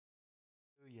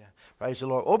Praise the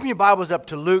Lord. Open your Bibles up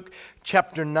to Luke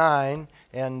chapter 9,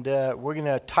 and we're going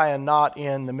to tie a knot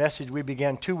in the message we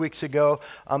began 2 weeks ago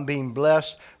on being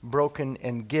blessed, broken,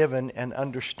 and given, and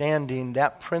understanding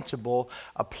that principle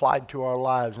applied to our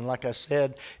lives. And like I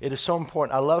said, it is so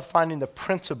important. I love finding the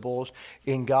principles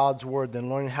in God's Word, then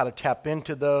learning how to tap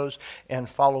into those and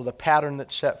follow the pattern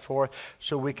that's set forth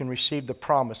so we can receive the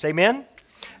promise. Amen?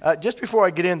 Just before I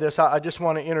get into this, I just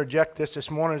want to interject this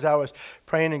morning as I was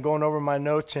praying and going over my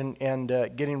notes and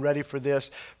getting ready for this,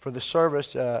 for the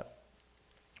service, or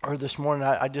this morning,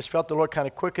 I just felt the Lord kind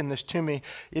of quicken this to me.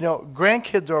 You know,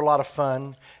 grandkids are a lot of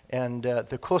fun, and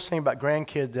the coolest thing about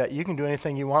grandkids that you can do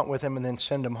anything you want with them and then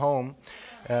send them home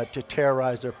to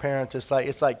terrorize their parents. It's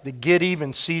like the get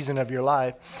even season of your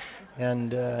life.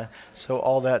 And so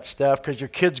all that stuff, because your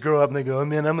kids grow up and they go, oh,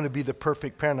 man, I'm going to be the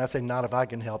perfect parent. I say, not if I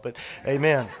can help it.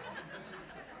 Amen.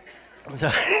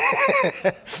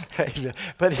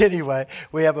 But anyway,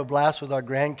 we have a blast with our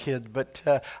grandkids. But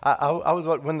I was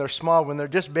when they're small, when they're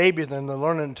just babies and they're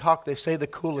learning to talk, they say the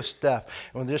coolest stuff.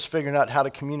 And when they're just figuring out how to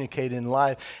communicate in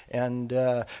life. And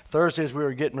Thursdays we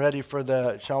were getting ready for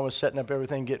Sean was setting up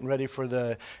everything, getting ready for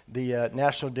the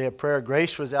National Day of Prayer.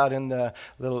 Grace was out in the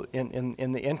little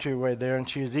in the entryway there, and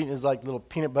she was eating his like little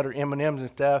peanut butter M&Ms and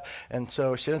stuff. And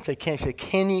so she didn't say candy, she said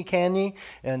candy.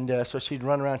 And so she'd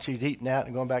run around, she's eating that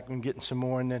and going back and getting some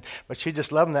more, but she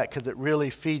just loving that because it really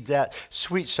feeds that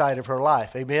sweet side of her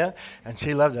life, amen. And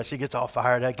she loves that. She gets all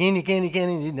fired up, candy.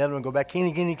 Another one go back,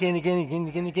 candy,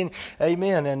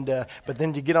 amen. And but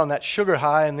then you get on that sugar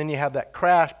high, and then you have that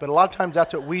crash. But a lot of times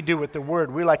that's what we do with the Word.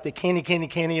 We like the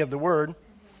candy of the Word,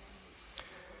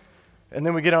 and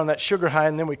then we get on that sugar high,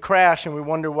 and then we crash, and we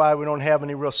wonder why we don't have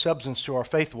any real substance to our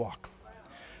faith walk.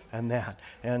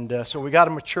 And so we got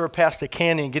to mature past the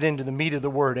candy and get into the meat of the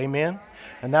Word, amen?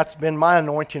 And that's been my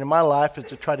anointing in my life, is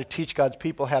to try to teach God's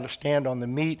people how to stand on the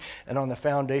meat and on the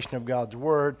foundation of God's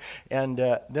Word. And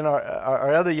then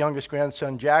our other youngest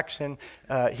grandson, Jackson,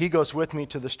 he goes with me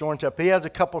to the store and stuff. But he has a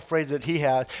couple of phrases that he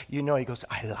has. You know, he goes,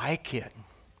 I like it.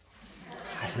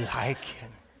 I like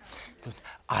it. He goes,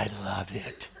 I love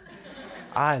it.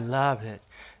 I love it.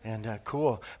 And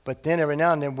cool. But then every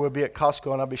now and then we'll be at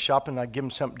Costco and I'll be shopping and I'll give him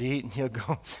something to eat and he'll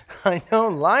go, I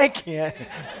don't like it.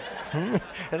 And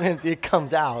then it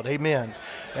comes out. Amen.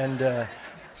 And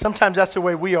sometimes that's the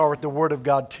way we are with the Word of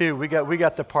God too. We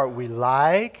got the part we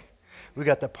like, we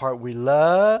got the part we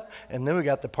love, and then we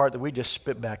got the part that we just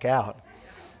spit back out.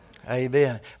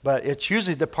 Amen. But it's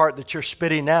usually the part that you're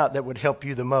spitting out that would help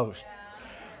you the most.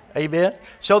 Amen.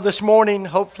 So this morning,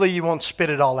 hopefully you won't spit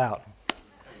it all out.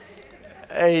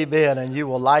 Amen. And you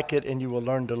will like it and you will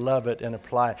learn to love it and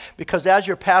apply it. Because as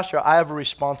your pastor, I have a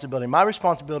responsibility. My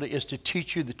responsibility is to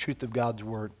teach you the truth of God's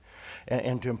Word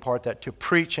and to impart that, to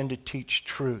preach and to teach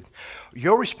truth.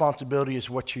 Your responsibility is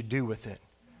what you do with it.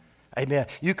 Amen.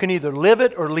 You can either live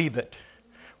it or leave it.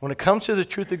 When it comes to the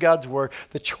truth of God's Word,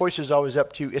 the choice is always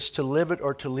up to you. It's to live it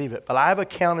or to leave it. But I have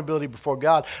accountability before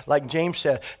God. Like James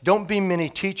said, don't be many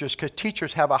teachers, because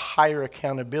teachers have a higher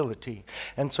accountability.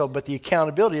 And so, but the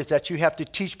accountability is that you have to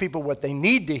teach people what they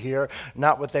need to hear,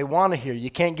 not what they want to hear. You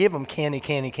can't give them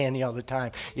candy all the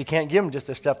time. You can't give them just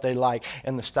the stuff they like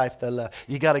and the stuff they love.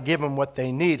 You got to give them what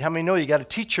they need. How many know you got to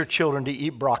teach your children to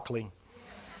eat broccoli?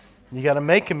 You got to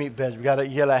make them eat vegetables.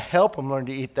 You got to help them learn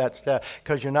to eat that stuff,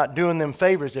 because you're not doing them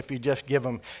favors if you just give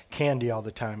them candy all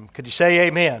the time. Could you say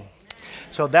amen?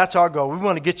 So that's our goal. We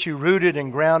want to get you rooted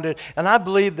and grounded. And I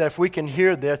believe that if we can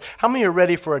hear this, how many are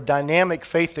ready for a dynamic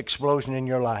faith explosion in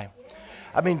your life?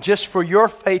 I mean, just for your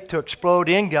faith to explode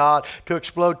in God, to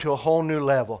explode to a whole new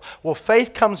level. Well,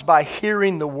 faith comes by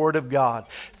hearing the Word of God.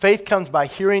 Faith comes by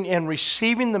hearing and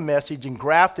receiving the message and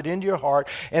grafted into your heart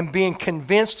and being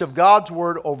convinced of God's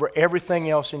Word over everything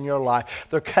else in your life.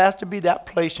 There has to be that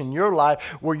place in your life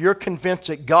where you're convinced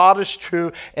that God is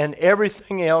true and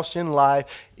everything else in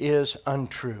life is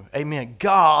untrue. Amen.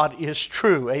 God is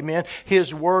true. Amen.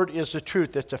 His Word is the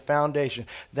truth. It's the foundation.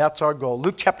 That's our goal.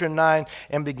 Luke chapter 9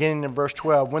 and beginning in verse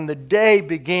 12. When the day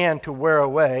began to wear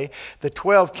away, the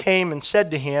 12 came and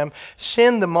said to him,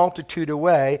 send the multitude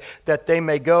away, that they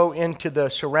may go into the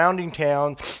surrounding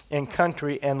towns and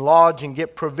country and lodge and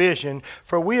get provision,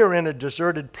 for we are in a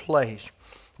deserted place.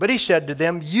 But he said to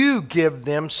them, you give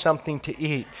them something to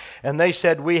eat. And they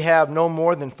said, we have no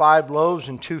more than 5 loaves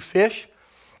and 2 fish.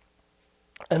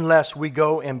 Unless we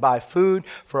go and buy food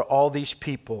for all these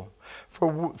people.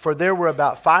 For there were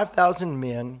about 5,000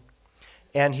 men.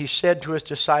 And he said to his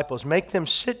disciples, make them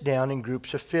sit down in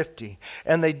groups of 50.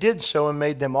 And they did so and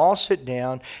made them all sit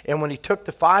down. And when he took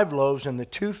the 5 loaves and the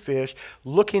 2 fish,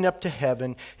 looking up to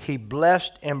heaven, he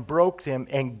blessed and broke them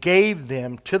and gave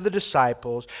them to the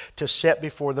disciples to set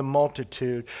before the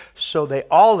multitude. So they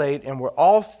all ate and were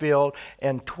all filled,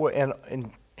 and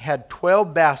had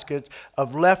 12 baskets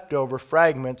of leftover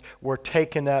fragments were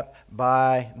taken up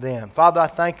by them. Father, I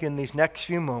thank you in these next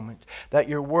few moments that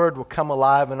your word will come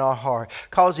alive in our heart.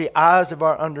 Cause the eyes of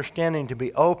our understanding to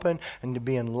be open and to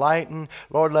be enlightened.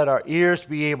 Lord, let our ears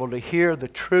be able to hear the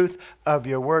truth of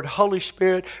your word. Holy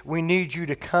Spirit, we need you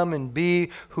to come and be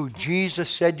who Jesus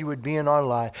said you would be in our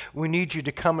life. We need you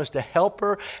to come as the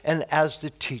helper and as the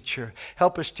teacher.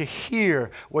 Help us to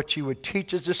hear what you would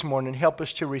teach us this morning. Help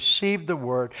us to receive the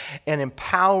word and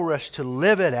empower us to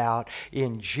live it out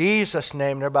in Jesus'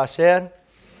 name. And everybody said,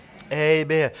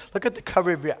 Amen. Look at the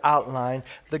cover of your outline.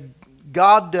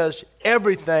 God does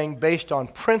everything based on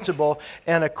principle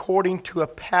and according to a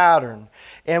pattern.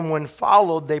 And when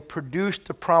followed, they produce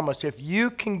the promise. If you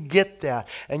can get that,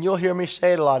 and you'll hear me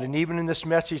say it a lot, and even in this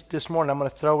message this morning, I'm going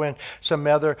to throw in some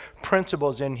other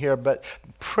principles in here, but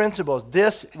principles.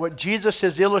 What Jesus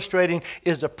is illustrating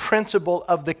is a principle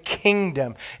of the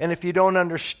kingdom. And if you don't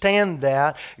understand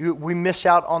that, we miss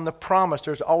out on the promise.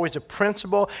 There's always a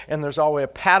principle, and there's always a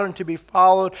pattern to be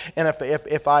followed. And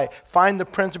if I find the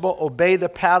principle, obey the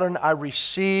pattern, I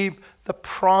receive the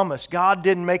promise. God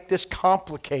didn't make this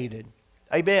complicated.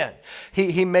 Amen.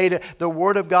 He made it. The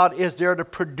Word of God is there to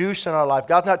produce in our life.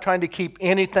 God's not trying to keep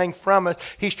anything from us.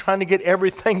 He's trying to get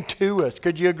everything to us.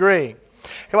 Could you agree?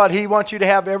 Come on, He wants you to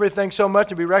have everything so much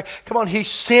to be right. Come on, He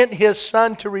sent His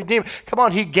Son to redeem. Come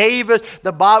on, He gave us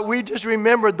the body. We just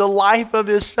remembered the life of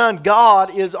His Son.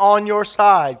 God is on your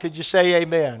side. Could you say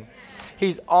amen?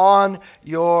 He's on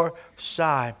your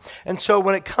side. And so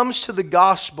when it comes to the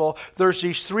gospel, there's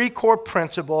these 3 core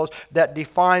principles that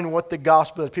define what the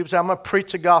gospel is. People say, I'm going to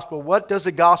preach the gospel. What does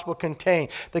the gospel contain?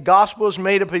 The gospel is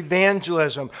made of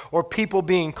evangelism, or people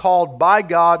being called by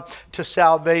God to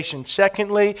salvation.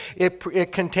 Secondly,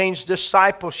 it contains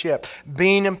discipleship,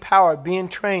 being empowered, being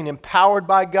trained, empowered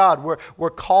by God. We're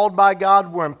called by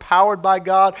God. We're empowered by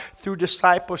God through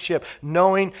discipleship,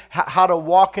 knowing how to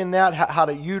walk in that, how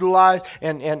to utilize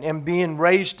and being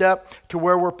raised up to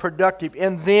where we're productive.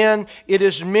 And then it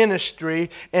is ministry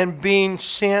and being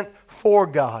sent for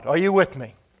God. Are you with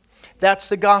me? That's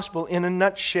the gospel in a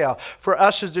nutshell. For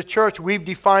us as the church, we've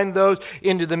defined those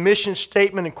into the mission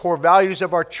statement and core values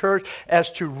of our church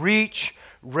as to reach,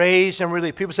 raise, and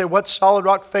relieve. People say, what's Solid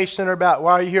Rock Faith Center about?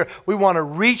 Why are you here? We want to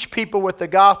reach people with the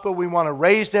gospel. We want to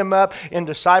raise them up in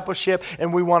discipleship,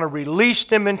 and we want to release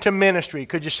them into ministry.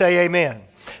 Could you say amen?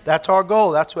 That's our goal.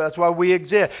 That's why we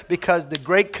exist, because the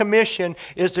Great Commission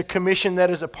is the commission that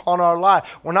is upon our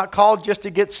life. We're not called just to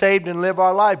get saved and live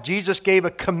our life. Jesus gave a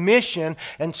commission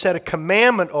and set a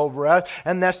commandment over us,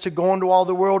 and that's to go into all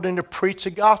the world and to preach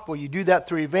the gospel. You do that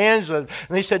through evangelism.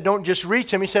 And He said, don't just reach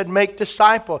them. He said, make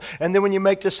disciples. And then when you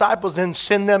make disciples, then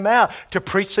send them out to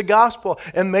preach the gospel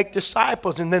and make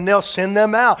disciples. And then they'll send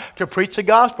them out to preach the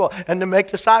gospel and to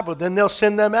make disciples. Then they'll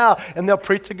send them out and they'll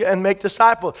preach and make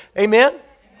disciples. Amen?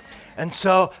 And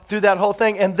so through that whole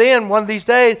thing, and then one of these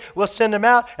days we'll send them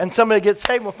out and somebody gets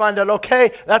saved and we'll find out,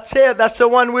 okay, that's it. That's the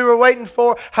one we were waiting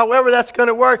for. However that's going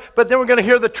to work. But then we're going to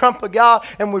hear the trump of God,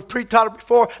 and we've pre-taught it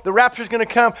before. The rapture's going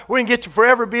to come. We're going to get to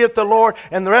forever be with the Lord,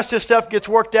 and the rest of this stuff gets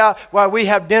worked out while we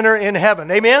have dinner in heaven.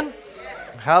 Amen?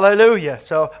 Yeah. Hallelujah.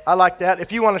 So I like that.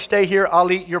 If you want to stay here,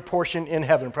 I'll eat your portion in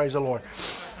heaven. Praise the Lord.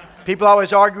 People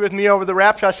always argue with me over the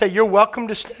rapture. I say, you're welcome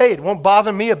to stay. It won't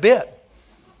bother me a bit.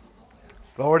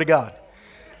 Glory to God.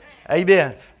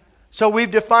 Amen. So we've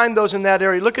defined those in that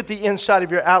area. Look at the inside of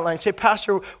your outline. Say,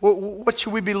 Pastor, what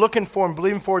should we be looking for and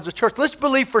believing for as a church? Let's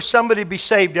believe for somebody to be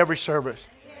saved every service.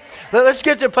 Let's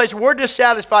get to a place where we're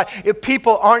dissatisfied if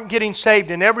people aren't getting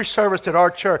saved in every service at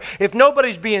our church. If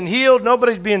nobody's being healed,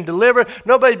 nobody's being delivered,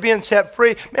 nobody's being set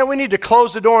free, man, we need to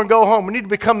close the door and go home. We need to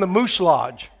become the Moose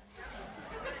Lodge.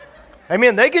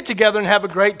 Amen. They get together and have a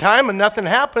great time and nothing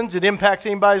happens. It impacts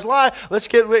anybody's life.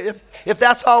 If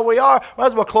that's all we are, might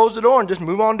as well close the door and just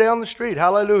move on down the street.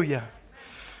 Hallelujah.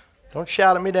 Don't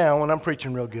shout at me down when I'm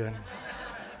preaching real good.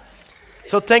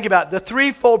 So think about it. The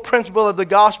threefold principle of the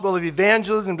gospel of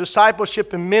evangelism,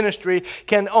 discipleship, and ministry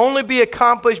can only be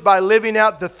accomplished by living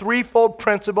out the threefold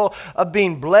principle of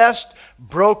being blessed,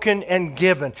 broken, and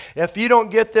given. If you don't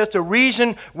get this, the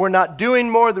reason we're not doing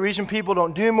more, the reason people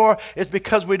don't do more, is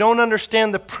because we don't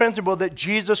understand the principle that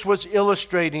Jesus was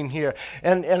illustrating here.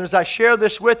 And as I share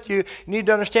this with you, you need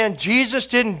to understand Jesus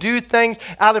didn't do things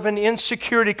out of an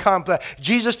insecurity complex.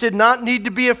 Jesus did not need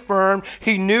to be affirmed.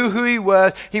 He knew who he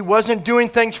was. He wasn't doing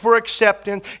things for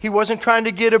acceptance. He wasn't trying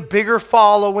to get a bigger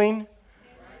following.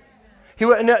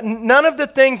 None of the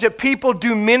things that people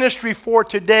do ministry for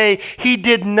today, he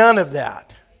did none of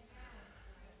that.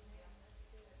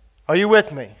 Are you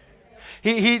with me?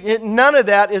 None of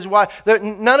that is why.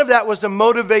 None of that was the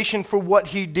motivation for what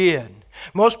he did.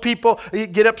 Most people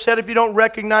get upset if you don't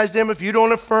recognize them, if you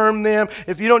don't affirm them,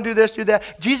 if you don't do this, do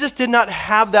that. Jesus did not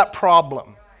have that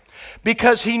problem.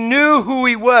 Because he knew who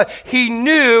he was. He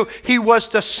knew he was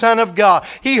the Son of God.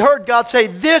 He heard God say,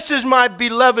 "This is my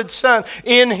beloved Son.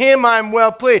 In him I'm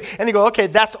well pleased." And he goes, okay,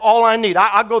 that's all I need.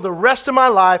 I'll go the rest of my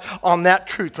life on that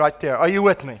truth right there. Are you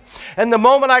with me? And the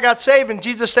moment I got saved and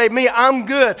Jesus saved me, I'm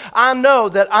good. I know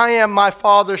that I am my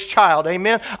Father's child.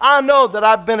 Amen? I know that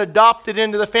I've been adopted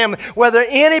into the family. Whether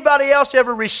anybody else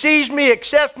ever receives me,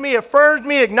 accepts me, affirms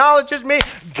me, acknowledges me,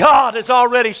 God has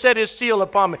already set his seal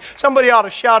upon me. Somebody ought to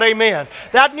shout amen.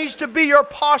 That needs to be your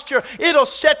posture. It'll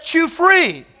set you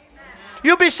free.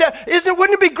 You'll be set.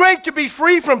 Wouldn't it be great to be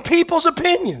free from people's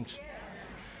opinions?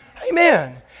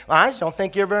 Amen. I just don't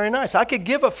think you're very nice. I could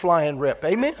give a flying rip.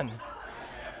 Amen.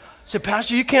 So,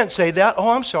 Pastor, you can't say that.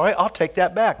 Oh, I'm sorry. I'll take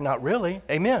that back. Not really.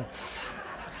 Amen.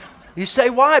 You say,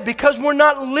 why? Because we're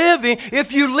not living.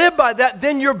 If you live by that,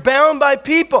 then you're bound by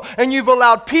people, and you've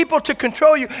allowed people to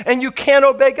control you, and you can't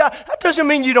obey God. That doesn't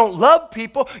mean you don't love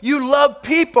people. You love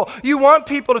people. You want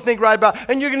people to think right about it,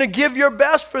 and you're going to give your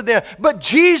best for them. But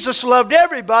Jesus loved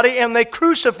everybody, and they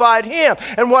crucified him.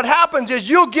 And what happens is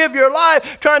you'll give your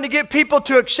life trying to get people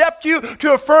to accept you,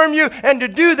 to affirm you, and to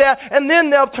do that, and then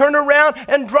they'll turn around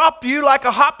and drop you like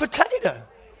a hot potato.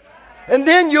 And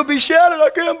then you'll be shouting, "I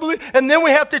can't believe," and then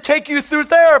we have to take you through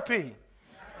therapy.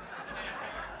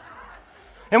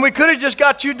 And we could have just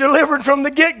got you delivered from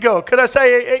the get-go. Could I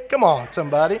say, hey, come on,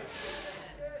 somebody.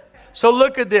 So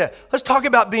look at this. Let's talk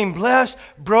about being blessed,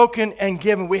 broken, and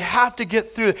given. We have to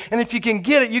get through it. And if you can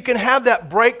get it, you can have that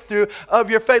breakthrough of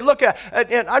your faith. Look at,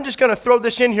 and I'm just going to throw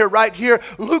this in here right here.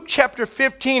 Luke chapter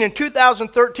 15. In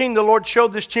 2013, the Lord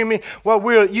showed this to me while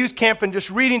we were at youth camp and just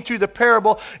reading through the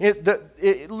parable,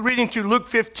 reading through Luke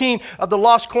 15 of the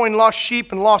lost coin, lost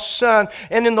sheep, and lost son.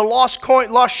 And in the lost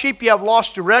coin, lost sheep, you have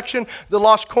lost direction. The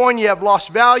lost coin, you have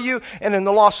lost value. And in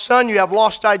the lost son, you have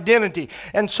lost identity.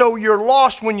 And so you're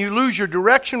lost when you lose your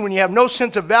direction, when you have no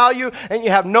sense of value, and you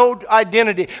have no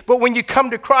identity. But when you come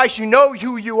to Christ, you know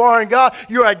who you are in God.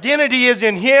 Your identity is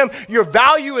in him. Your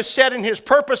value is set in his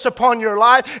purpose upon your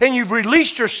life, and you've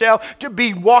released yourself to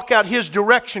walk out his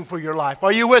direction for your life.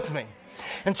 Are you with me?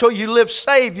 And so you live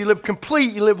saved, you live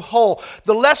complete, you live whole.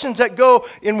 The lessons that go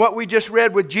in what we just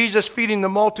read with Jesus feeding the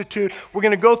multitude, we're going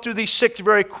to go through these 6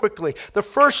 very quickly. The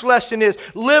first lesson is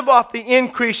live off the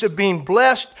increase of being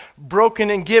blessed, broken,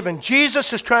 and given.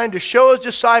 Jesus is trying to show his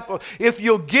disciples, if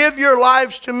you'll give your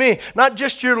lives to me, not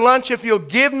just your lunch, if you'll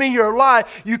give me your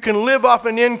life, you can live off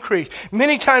an increase.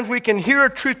 Many times we can hear a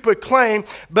truth proclaimed,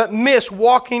 but miss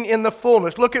walking in the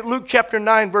fullness. Look at Luke chapter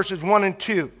 9, verses 1 and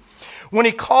 2. When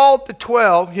he called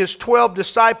his 12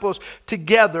 disciples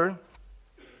together,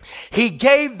 he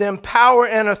gave them power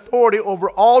and authority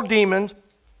over all demons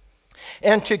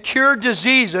and to cure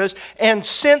diseases, and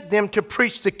sent them to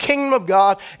preach the kingdom of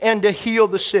God and to heal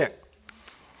the sick.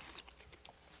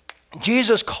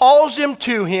 Jesus calls them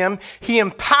to him, he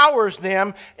empowers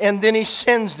them, and then he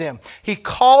sends them. He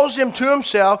calls them to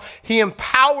himself, he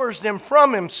empowers them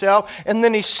from himself, and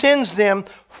then he sends them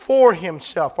for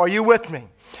himself. Are you with me?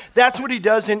 That's what he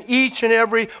does in each and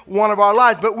every one of our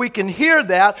lives. But we can hear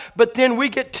that, but then we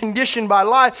get conditioned by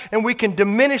life, and we can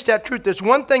diminish that truth. It's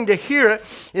one thing to hear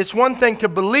it. It's one thing to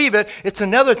believe it. It's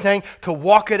another thing to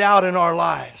walk it out in our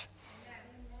lives.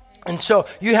 And so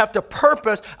you have to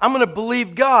purpose, I'm going to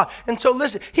believe God. And so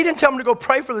listen, he didn't tell them to go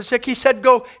pray for the sick. He said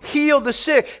go heal the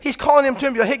sick. He's calling them to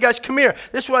him. Hey guys, come here.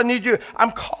 This is what I need you.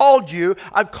 I've called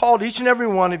each and every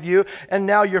one of you, and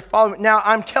now you're following. Now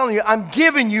I'm telling you, I'm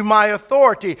giving you my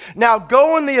authority. Now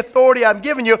go in the authority I'm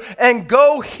giving you and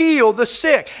go heal the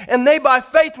sick. And they by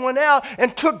faith went out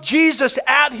and took Jesus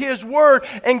at his word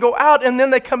and go out, and then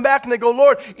they come back and they go,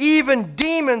 Lord, even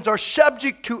demons are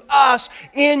subject to us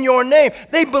in your name.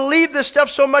 They believed this stuff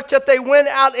so much that they went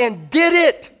out and did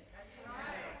it.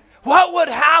 What would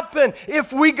happen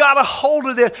if we got a hold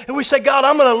of this and we say, God,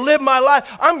 I'm going to live my life.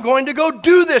 I'm going to go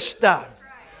do this stuff.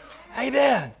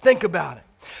 Amen. Think about it.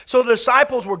 So the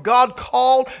disciples were God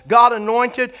called, God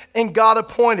anointed, and God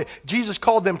appointed. Jesus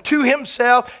called them to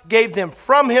himself, gave them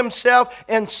from himself,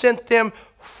 and sent them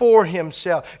for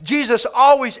himself. Jesus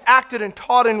always acted and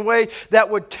taught in a way that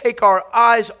would take our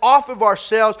eyes off of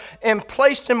ourselves and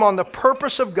place them on the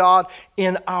purpose of God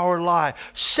in our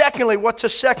life. Secondly, what's the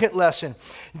second lesson?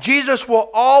 Jesus will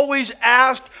always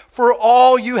ask for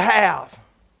all you have.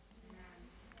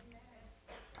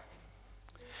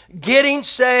 Getting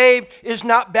saved is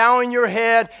not bowing your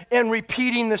head and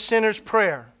repeating the sinner's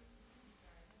prayer.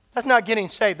 That's not getting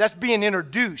saved. That's being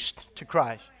introduced to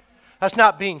Christ. That's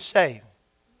not being saved.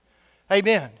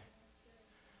 Amen.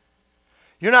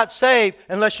 You're not saved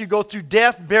unless you go through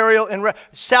death, burial, and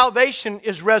salvation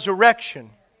is resurrection.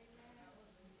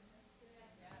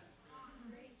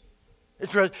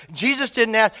 Jesus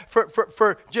didn't ask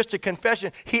for just a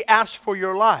confession. He asked for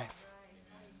your life.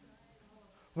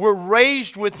 We're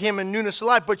raised with him in newness of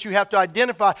life, but you have to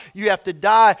identify, you have to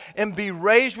die and be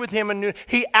raised with him in newness.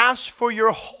 He asks for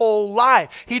your whole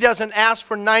life. He doesn't ask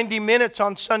for 90 minutes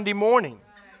on Sunday morning.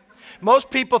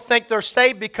 Most people think they're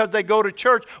saved because they go to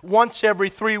church once every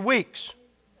 3 weeks.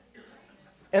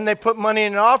 And they put money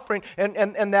in an offering,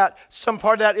 and that some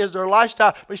part of that is their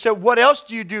lifestyle. But you say, what else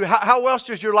do you do? How else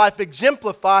does your life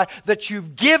exemplify that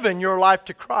you've given your life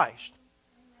to Christ?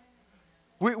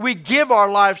 We give our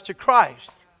lives to Christ.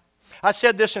 I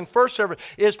said this in first service,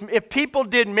 is if people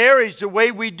did marriage the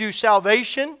way we do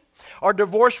salvation, our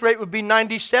divorce rate would be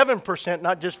 97%,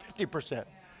 not just 50%.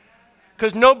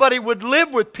 Because nobody would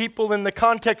live with people in the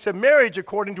context of marriage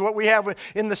according to what we have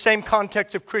in the same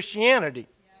context of Christianity.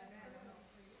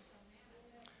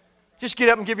 Just get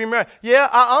up and give your marriage. Yeah,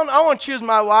 I want to choose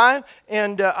my wife,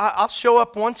 and I'll show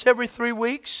up once every 3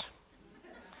 weeks.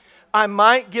 I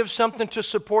might give something to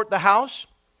support the house.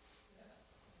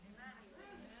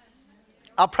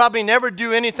 I'll probably never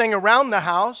do anything around the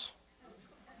house.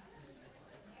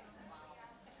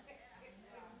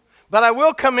 But I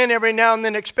will come in every now and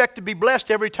then, expect to be blessed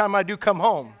every time I do come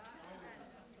home.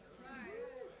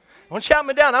 Don't shout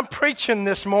me down. I'm preaching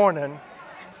this morning.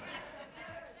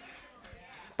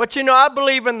 But you know, I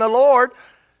believe in the Lord.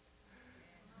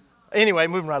 Anyway,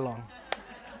 moving right along.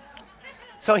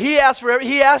 So he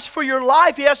asked for your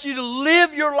life. He asked you to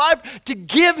live your life, to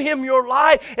give him your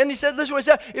life. And he said, listen what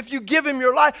he said, if you give him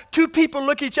your life, two people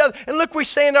look at each other. And look, we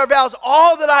say in our vows,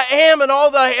 all that I am and all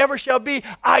that I ever shall be,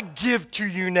 I give to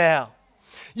you now.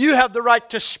 You have the right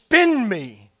to spend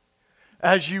me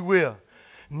as you will.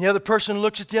 And the other person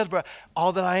looks at the other brother,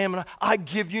 all that I am, and I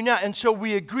give you now. And so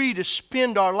we agree to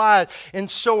spend our lives and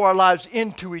sow our lives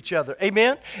into each other.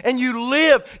 Amen? And you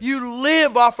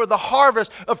live off of the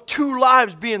harvest of two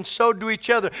lives being sowed to each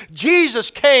other. Jesus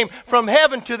came from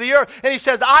heaven to the earth, and he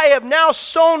says, I have now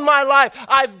sown my life.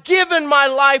 I've given my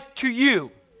life to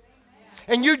you.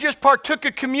 And you just partook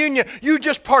of communion. You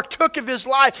just partook of his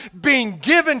life being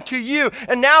given to you.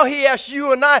 And now he asks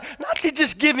you and I not to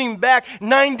just give him back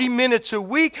 90 minutes a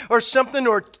week or something,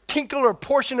 or tinkle or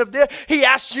portion of this. He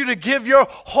asks you to give your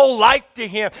whole life to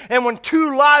him. And when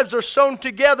two lives are sown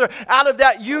together, out of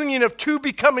that union of two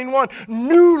becoming one,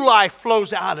 new life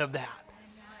flows out of that.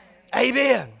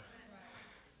 Amen.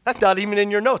 That's not even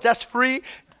in your notes. That's free.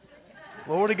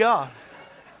 Glory to God.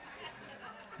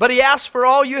 But he asks for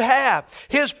all you have.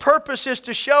 His purpose is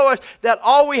to show us that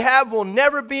all we have will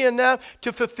never be enough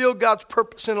to fulfill God's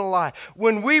purpose in a life.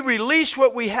 When we release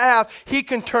what we have, he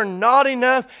can turn not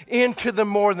enough into the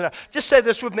more than enough. Just say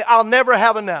this with me. I'll never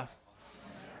have enough.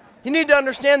 You need to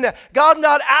understand that. God's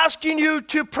not asking you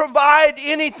to provide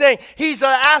anything. He's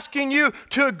asking you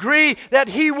to agree that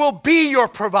he will be your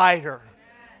provider.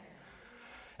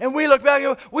 And we look back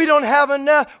and go, we don't have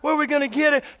enough. Where are we going to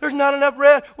get it? There's not enough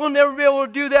bread. We'll never be able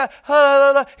to do that.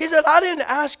 He said, I didn't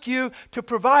ask you to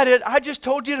provide it. I just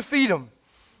told you to feed them.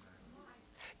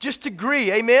 Just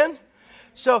agree. Amen?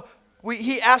 So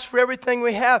he asked for everything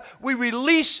we have. We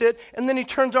release it, and then he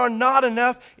turns our not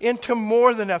enough into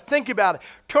more than enough. Think about it.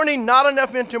 Turning not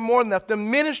enough into more than enough. The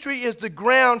ministry is the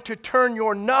ground to turn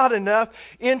your not enough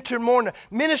into more than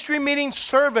enough. Ministry meaning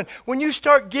servant. When you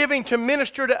start giving to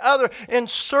minister to others and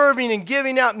serving and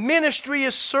giving out, ministry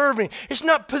is serving. It's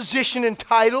not position and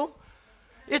title.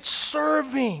 It's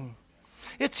serving.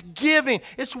 It's giving.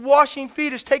 It's washing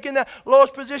feet. It's taking that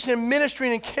lowest position in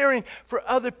ministering and caring for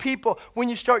other people. When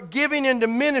you start giving into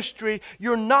ministry,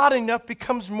 your not enough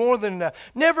becomes more than enough.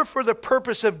 Never for the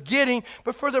purpose of getting,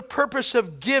 but for the purpose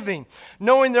of giving,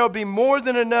 knowing there will be more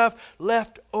than enough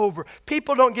left over.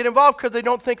 People don't get involved because they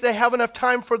don't think they have enough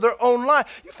time for their own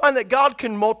life. You find that God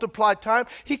can multiply time.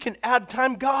 He can add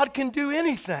time. God can do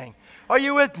anything. Are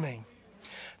you with me?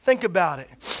 Think about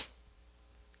it.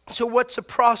 So what's the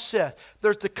process?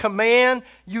 There's the command,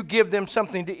 you give them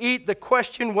something to eat. The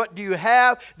question, what do you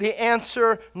have? The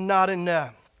answer, not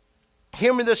enough.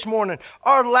 Hear me this morning.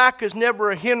 Our lack is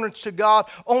never a hindrance to God,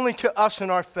 only to us in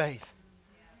our faith.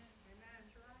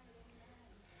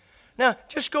 Now,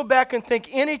 just go back and think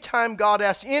anytime God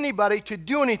asked anybody to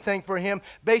do anything for him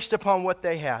based upon what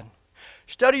they had.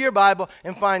 Study your Bible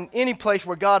and find any place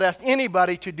where God asked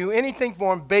anybody to do anything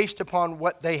for him based upon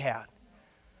what they had.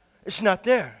 It's not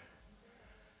there.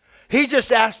 He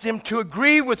just asked them to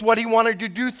agree with what he wanted to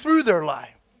do through their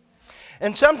life.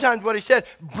 And sometimes what he said,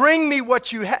 bring me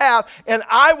what you have, and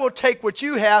I will take what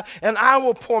you have, and I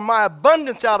will pour my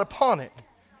abundance out upon it.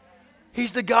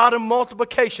 He's the God of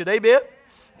multiplication. Amen?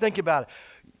 Think about it.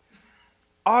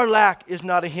 Our lack is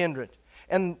not a hindrance.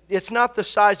 And it's not the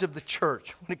size of the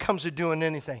church when it comes to doing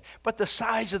anything, but the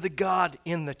size of the God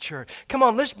in the church. Come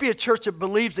on, let's be a church that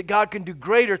believes that God can do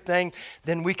greater things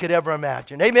than we could ever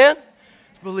imagine. Amen?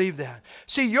 Believe that.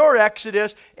 See, your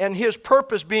exodus and his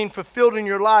purpose being fulfilled in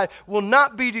your life will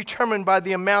not be determined by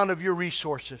the amount of your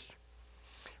resources.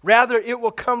 Rather, it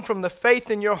will come from the faith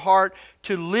in your heart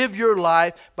to live your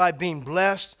life by being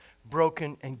blessed,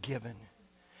 broken, and given.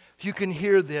 If you can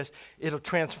hear this, it'll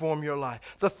transform your life.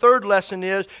 The third lesson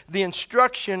is the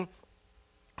instruction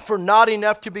for not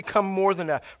enough to become more than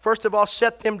enough. First of all,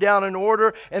 set them down in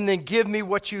order and then give me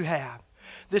what you have.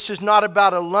 This is not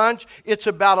about a lunch, it's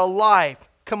about a life.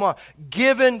 Come on,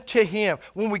 given to him.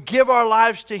 When we give our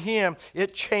lives to him,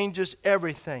 it changes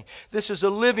everything. This is a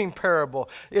living parable.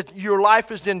 Your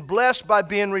life is then blessed by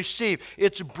being received.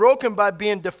 It's broken by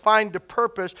being defined to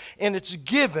purpose, and it's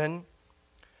given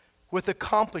with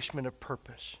accomplishment of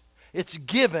purpose. It's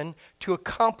given to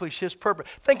accomplish his purpose.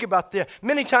 Think about this.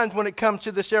 Many times when it comes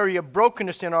to this area of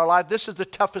brokenness in our life, this is the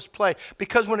toughest place.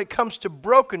 Because when it comes to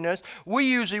brokenness, we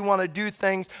usually want to do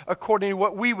things according to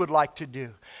what we would like to do.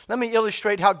 Let me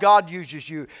illustrate how God uses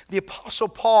you. The Apostle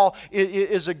Paul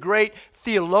is a great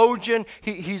theologian.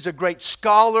 He's a great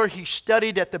scholar. He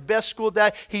studied at the best school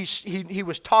that he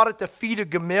was taught at the feet of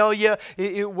Gamaliel.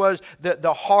 It was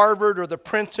the Harvard or the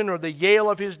Princeton or the Yale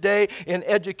of his day in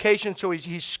education. So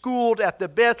he's schooled at the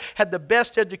best, had the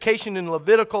best education in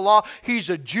Levitical law.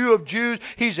 He's a Jew of Jews.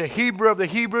 He's a Hebrew of the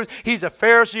Hebrews. He's a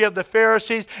Pharisee of the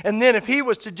Pharisees. And then if he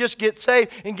was to just get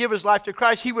saved and give his life to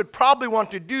Christ, he would probably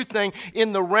want to do things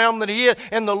in the realm that he is.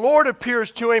 And the Lord appears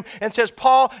to him and says,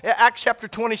 Paul, Acts chapter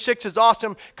 26 is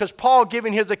awesome because Paul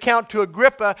giving his account to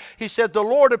Agrippa, he said, the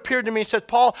Lord appeared to me and said,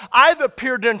 Paul, I've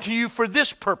appeared unto you for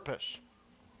this purpose.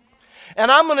 And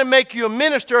I'm going to make you a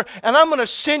minister, and I'm going to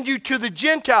send you to the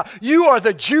Gentile. You are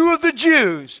the Jew of the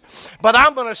Jews, but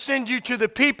I'm going to send you to the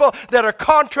people that are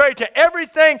contrary to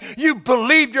everything you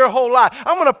believed your whole life.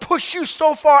 I'm going to push you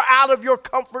so far out of your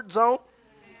comfort zone.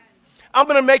 I'm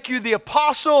going to make you the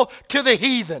apostle to the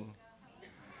heathen.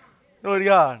 Glory to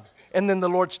God. And then the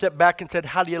Lord stepped back and said,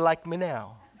 how do you like me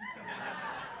now?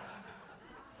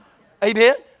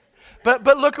 Amen? But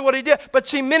look at what he did. But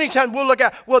see, many times we'll look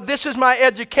at, well, this is my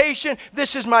education,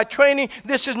 this is my training,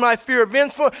 this is my fear of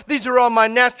influence, these are all my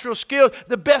natural skills.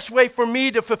 The best way for me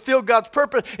to fulfill God's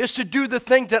purpose is to do the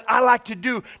things that I like to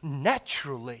do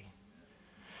naturally.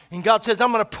 And God says,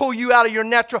 I'm going to pull you out of your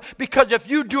natural, because if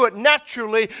you do it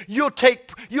naturally, you'll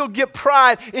get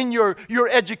pride in your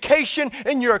education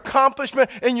and your accomplishment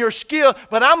and your skill.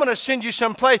 But I'm going to send you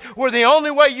someplace where the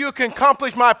only way you can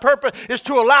accomplish my purpose is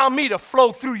to allow me to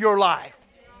flow through your life.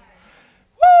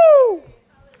 Woo!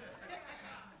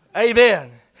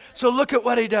 Amen. So look at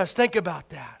what he does. Think about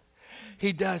that.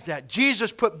 He does that.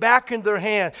 Jesus put back in their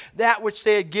hand that which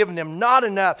they had given him. Not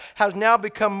enough has now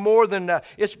become more than enough.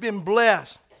 It's been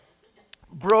blessed.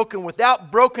 Broken. Without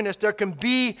brokenness, there can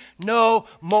be no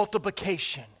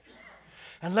multiplication.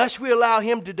 Unless we allow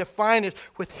him to define us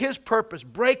with his purpose,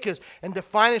 break us and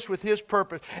define us with his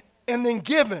purpose, and then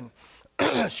given,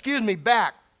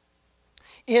 back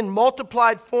in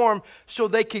multiplied form so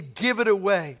they could give it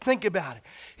away. Think about it.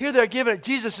 Here they're giving it.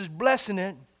 Jesus is blessing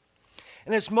it,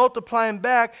 and it's multiplying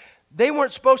back. They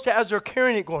weren't supposed to, as they're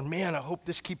carrying it, going, man, I hope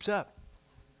this keeps up.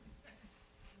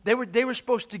 They were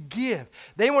supposed to give.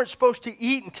 They weren't supposed to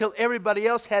eat until everybody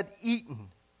else had eaten.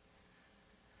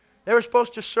 They were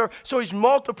supposed to serve. So he's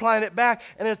multiplying it back,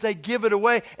 and as they give it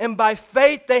away, and by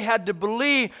faith they had to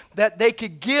believe that they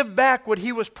could give back what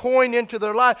he was pouring into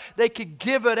their life. They could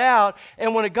give it out,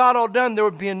 and when it got all done, there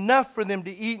would be enough for them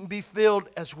to eat and be filled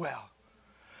as well.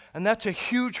 And that's a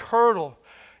huge hurdle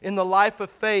in the life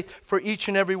of faith for each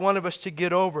and every one of us to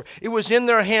get over. It was in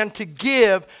their hand to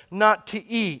give, not to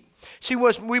eat. See,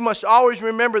 we must always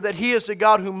remember that he is the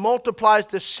God who multiplies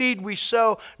the seed we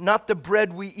sow, not the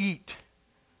bread we eat.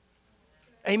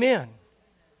 Amen.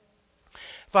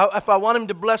 If I want him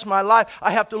to bless my life,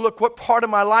 I have to look what part of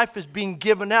my life is being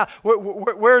given out.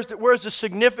 Where's the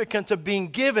significance of being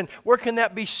given? Where can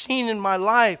that be seen in my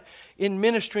life in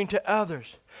ministering to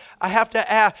others? I have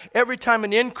to ask, every time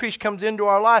an increase comes into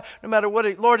our life, no matter what,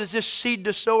 Lord, is this seed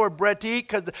to sow or bread to eat?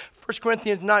 Because 2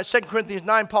 Corinthians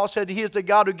 9, Paul said he is the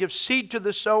God who gives seed to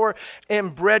the sower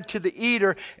and bread to the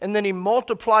eater. And then he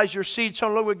multiplies your seed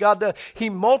sown. Look what God does. He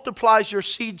multiplies your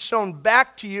seed sown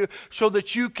back to you so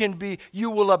that you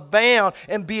will abound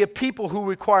and be a people who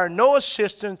require no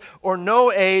assistance or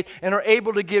no aid and are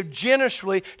able to give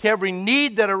generously to every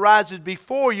need that arises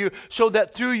before you, so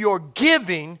that through your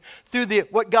giving, through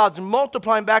what God's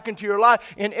multiplying back into your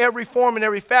life in every form and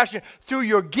every fashion, through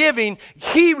your giving,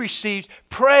 he receives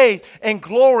praise and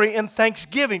glory and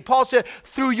thanksgiving. Paul said,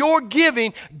 through your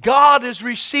giving, God is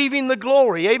receiving the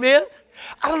glory. Amen?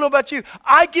 I don't know about you.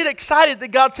 I get excited that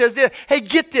God says this. Hey,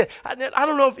 get this. I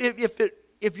don't know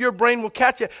if your brain will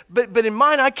catch it, but in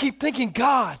mine, I keep thinking,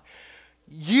 God,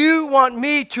 you want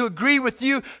me to agree with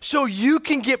you so you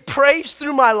can get praise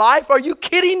through my life? Are you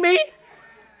kidding me?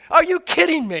 Are you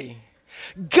kidding me?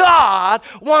 God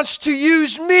wants to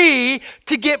use me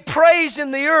to get praise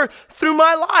in the earth through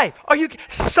my life.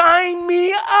 Sign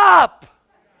me up?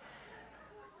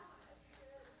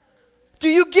 Do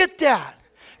you get that?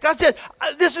 God says,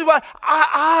 this is what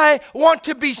I want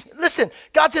to be. Listen,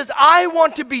 God says, I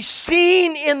want to be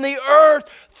seen in the earth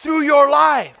through your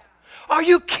life. Are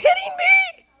you kidding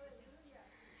me?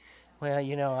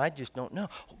 Well, I just don't know.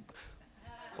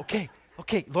 Okay,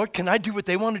 Lord, can I do what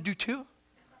they want to do too?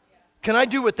 Can I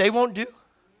do what they won't do?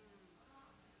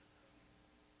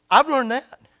 I've learned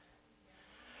that.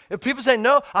 If people say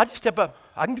no, I'll just step up.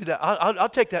 I can do that. I'll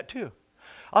take that too.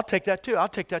 I'll take that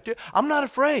too. I'm not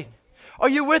afraid. Are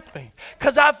you with me?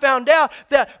 Because I found out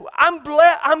that I'm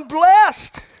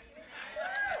blessed.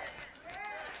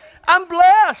 I'm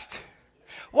blessed.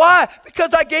 Why?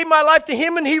 Because I gave my life to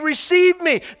him and he received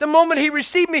me. The moment he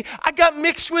received me, I got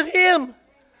mixed with him.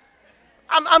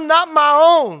 I'm not my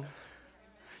own.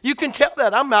 You can tell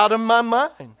that I'm out of my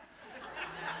mind.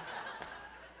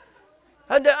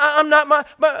 And I'm not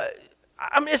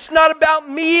it's not about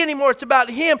me anymore. It's about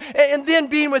him. And then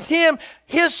being with him,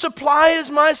 his supply is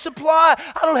my supply.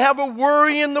 I don't have a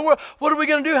worry in the world. What are we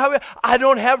going to do? I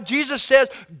don't have, Jesus says,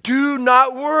 do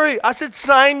not worry. I said,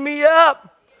 sign me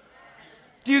up.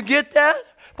 Do you get that?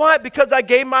 Why? Because I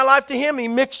gave my life to him. He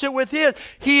mixed it with his.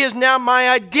 He is now, my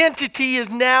identity is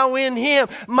now in him.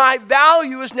 My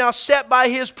value is now set by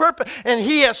his purpose. And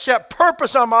he has set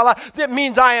purpose on my life. That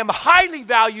means I am highly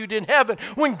valued in heaven.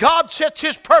 When God sets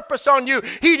his purpose on you,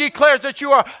 he declares that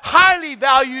you are highly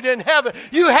valued in heaven.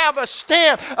 You have a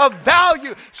stamp of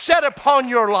value set upon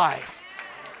your life.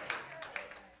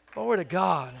 Glory to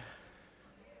God.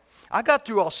 I got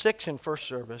through all 6 in first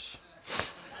service.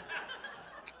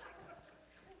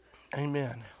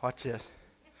 Amen. Watch this.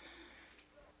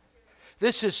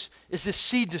 This is the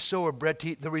seed to sow or bread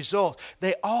to eat. The result,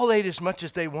 they all ate as much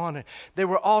as they wanted. They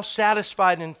were all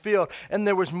satisfied and filled, and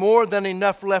there was more than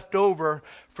enough left over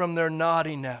from their not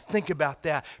enough. Think about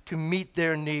that, to meet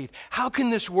their need. How can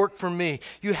this work for me?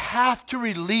 You have to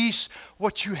release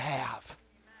what you have.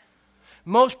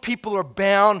 Most people are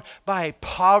bound by a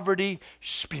poverty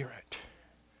spirit.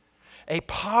 A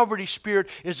poverty spirit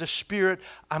is a spirit,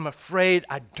 I'm afraid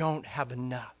I don't have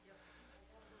enough.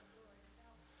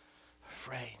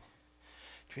 Afraid.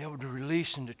 To be able to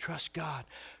release and to trust God,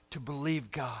 to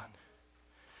believe God.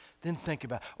 Then think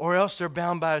about it. Or else they're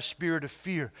bound by a spirit of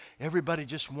fear. Everybody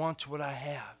just wants what I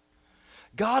have.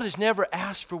 God has never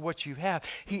asked for what you have.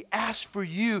 He asked for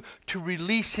you to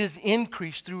release his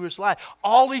increase through his life.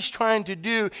 All he's trying to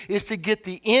do is to get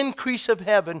the increase of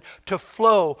heaven to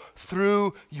flow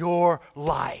through your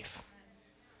life.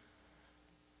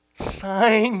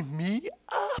 Sign me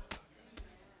up.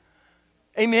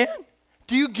 Amen?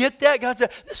 Do you get that? God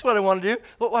said, this is what I want to do.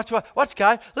 Watch,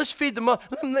 guys. Let's feed them up.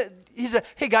 He said,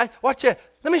 hey, guys, watch that.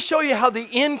 Let me show you how the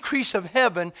increase of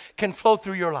heaven can flow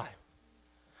through your life.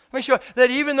 Let me show you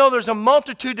that even though there's a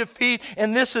multitude to feed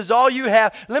and this is all you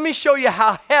have, let me show you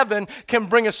how heaven can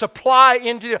bring a supply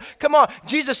into you. Come on.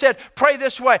 Jesus said, pray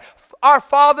this way. Our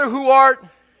Father who art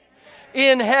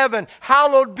in heaven.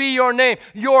 Hallowed be your name.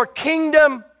 Your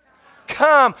kingdom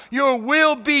come. Your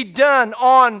will be done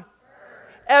on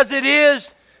as it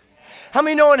is. How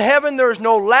many know in heaven there is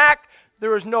no lack?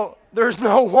 There's no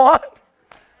want?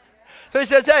 So he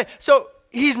says, hey, so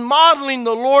he's modeling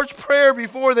the Lord's Prayer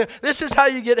before them. This is how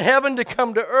you get heaven to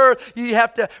come to earth. You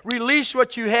have to release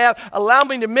what you have, allow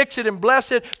me to mix it and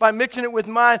bless it by mixing it with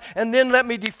mine, and then let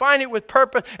me define it with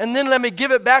purpose, and then let me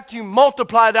give it back to you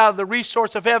multiplied out of the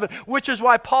resource of heaven, which is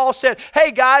why Paul said,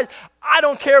 hey guys, I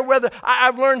don't care whether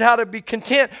I've learned how to be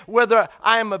content, whether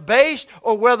I am abased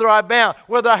or whether I abound,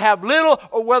 whether I have little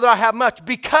or whether I have much,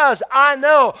 because I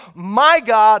know my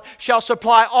God shall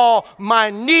supply all my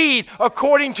need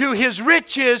according to his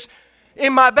riches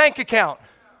in my bank account.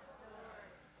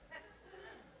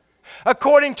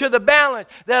 According to the balance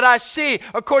that I see,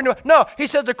 he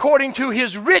says according to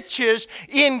his riches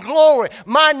in glory.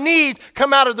 My needs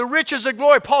come out of the riches of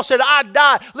glory. Paul said, I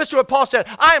die. Listen to what Paul said.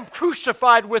 I am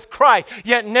crucified with Christ,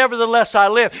 yet nevertheless I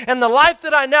live. And the life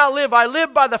that I now live, I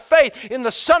live by the faith in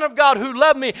the Son of God who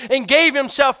loved me and gave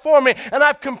himself for me. And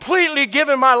I've completely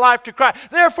given my life to Christ.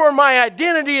 Therefore, my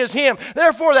identity is him.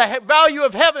 Therefore, the value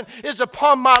of heaven is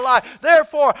upon my life.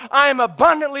 Therefore, I am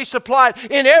abundantly supplied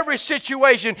in every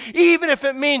situation, even if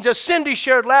it means, as Cindy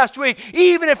shared last week,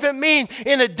 even if it means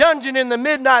in a dungeon in the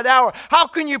midnight hour. How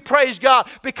can you praise God?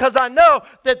 Because I know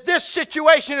that this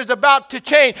situation is about to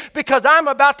change, because I'm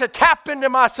about to tap into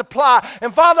my supply.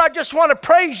 And Father, I just want to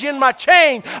praise you in my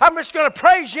chain. I'm just going to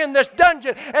praise you in this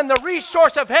dungeon, and the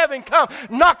resource of heaven comes,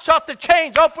 knocks off the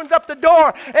chains, opens up the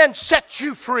door, and sets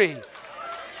you free.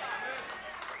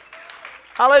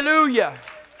 Hallelujah.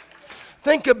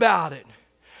 Think about it.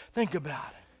 Think about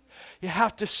it. You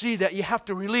have to see that. You have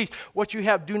to release what you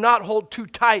have. Do not hold too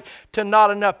tight to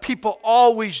not enough. People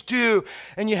always do.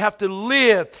 And you have to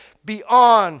live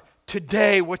beyond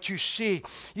today what you see.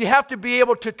 You have to be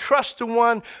able to trust the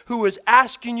one who is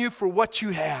asking you for what you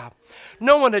have.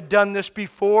 No one had done this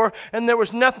before, and there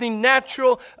was nothing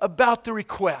natural about the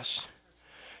request.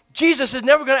 Jesus is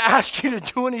never going to ask you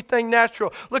to do anything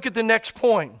natural. Look at the next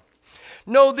point.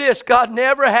 Know this, God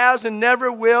never has and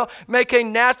never will make a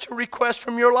natural request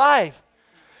from your life.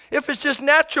 If it's just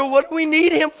natural, what do we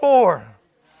need him for?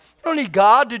 You don't need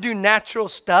God to do natural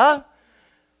stuff.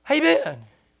 Amen.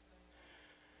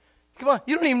 Come on,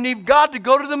 you don't even need God to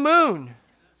go to the moon.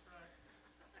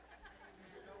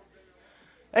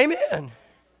 Amen.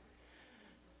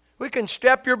 We can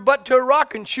strap your butt to a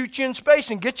rock and shoot you in space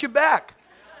and get you back.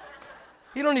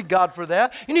 You don't need God for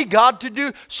that. You need God to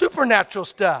do supernatural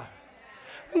stuff.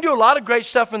 You can do a lot of great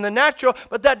stuff in the natural,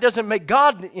 but that doesn't make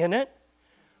God in it.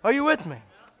 Are you with me?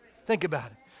 Think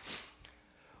about it.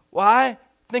 Why?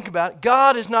 Think about it.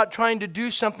 God is not trying to do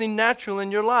something natural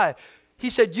in your life. He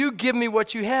said, you give me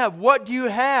what you have. What do you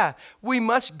have? We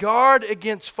must guard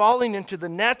against falling into the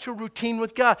natural routine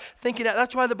with God. Thinking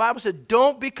that's why the Bible said,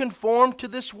 don't be conformed to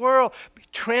this world. Be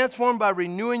transformed by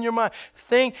renewing your mind.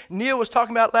 Neil was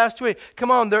talking about last week. Come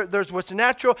on, there's what's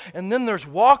natural, and then there's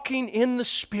walking in the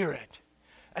Spirit.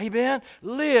 Amen?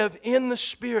 Live in the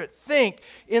Spirit. Think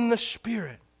in the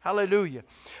Spirit. Hallelujah.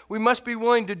 We must be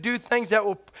willing to do things that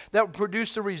will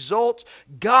produce the results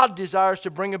God desires to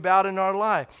bring about in our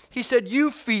life. He said,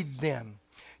 you feed them.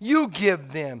 You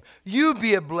give them. You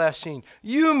be a blessing.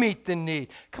 You meet the need.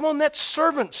 Come on, that's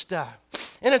servant stuff.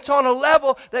 And it's on a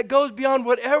level that goes beyond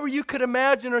whatever you could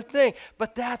imagine or think.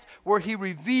 But that's where he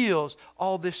reveals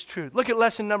all this truth. Look at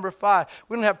lesson number 5.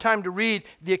 We don't have time to read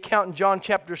the account in John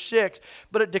chapter 6.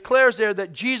 But it declares there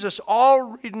that Jesus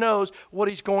already knows what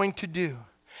he's going to do.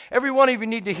 Every one of you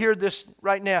need to hear this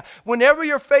right now. Whenever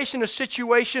you're facing a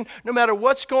situation, no matter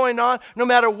what's going on, no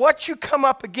matter what you come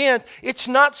up against, it's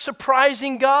not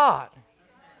surprising God.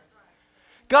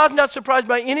 God's not surprised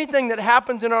by anything that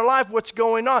happens in our life, what's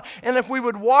going on. And if we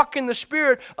would walk in the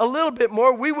Spirit a little bit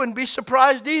more, we wouldn't be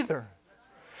surprised either.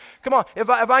 Come on, if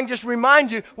I can just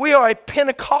remind you, we are a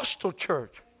Pentecostal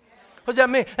church. What does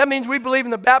that mean? That means we believe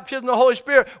in the baptism of the Holy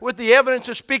Spirit with the evidence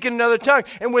of speaking in another tongue.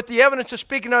 And with the evidence of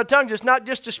speaking in another tongue, it's not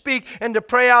just to speak and to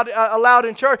pray out aloud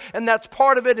in church, and that's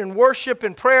part of it in worship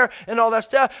and prayer and all that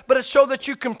stuff, but it's so that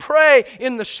you can pray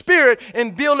in the Spirit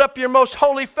and build up your most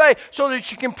holy faith, so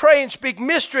that you can pray and speak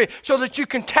mystery, so that you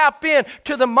can tap in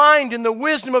to the mind and the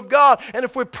wisdom of God. And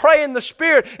if we pray in the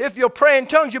Spirit, if you'll pray in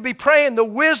tongues, you'll be praying the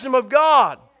wisdom of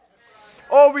God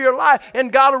over your life, and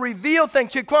God will reveal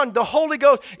things to you. Come on, the Holy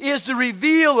Ghost is the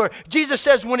revealer. Jesus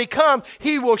says when he comes,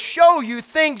 he will show you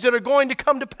things that are going to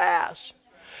come to pass.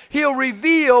 He'll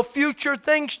reveal future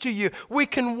things to you. We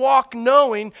can walk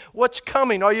knowing what's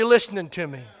coming. Are you listening to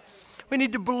me? We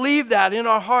need to believe that in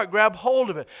our heart. Grab hold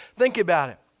of it. Think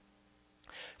about it.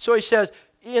 So he says,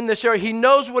 in this area. He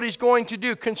knows what he's going to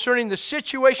do concerning the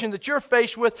situation that you're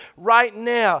faced with right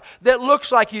now that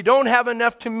looks like you don't have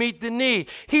enough to meet the need.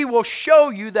 He will show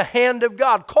you the hand of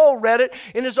God. Cole read it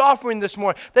in his offering this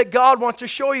morning, that God wants to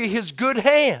show you his good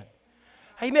hand.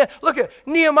 Amen. Look at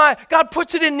Nehemiah. God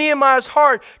puts it in Nehemiah's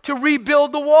heart to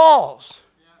rebuild the walls.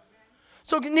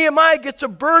 So Nehemiah gets a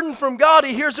burden from God.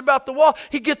 He hears about the wall.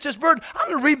 He gets this burden. I'm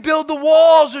going to rebuild the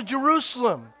walls of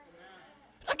Jerusalem.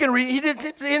 He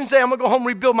didn't say, I'm going to go home and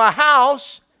rebuild my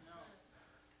house.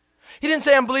 He didn't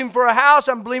say, I'm believing for a house,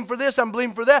 I'm believing for this, I'm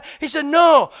believing for that. He said,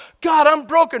 no, God, I'm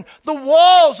broken. The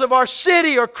walls of our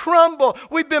city are crumbled.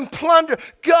 We've been plundered.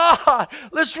 God,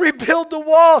 let's rebuild the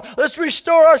wall. Let's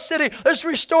restore our city. Let's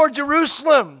restore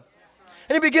Jerusalem.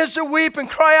 And he begins to weep and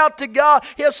cry out to God.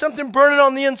 He has something burning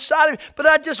on the inside of him. But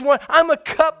I'm a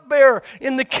cupbearer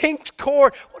in the king's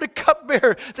court. What a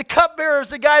cupbearer. The cupbearer is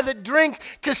the guy that drinks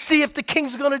to see if the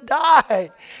king's going to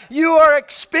die. You are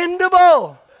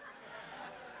expendable.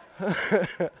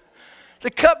 The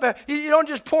cupbearer, you don't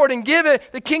just pour it and give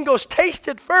it. The king goes, taste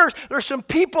it first. There's some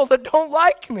people that don't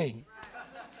like me.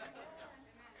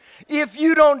 If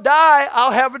you don't die,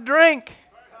 I'll have a drink.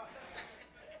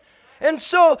 And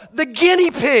so the guinea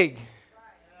pig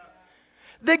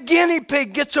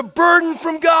gets a burden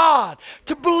from God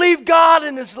to believe God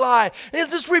in his life. And he'll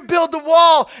just rebuild the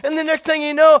wall. And the next thing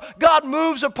you know, God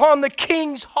moves upon the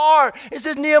king's heart. He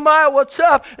says, Nehemiah, what's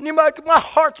up? And Nehemiah, my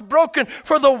heart's broken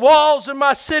for the walls of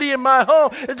my city and my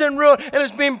home. It's in ruin and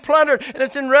it's being plundered and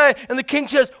it's in wreck. And the king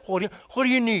says, what do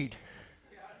you need?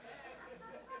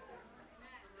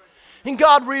 And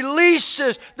God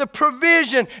releases the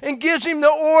provision and gives him the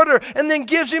order and then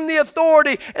gives him the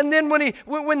authority. And then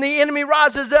when the enemy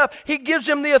rises up, he gives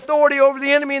him the authority over the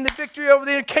enemy and the victory over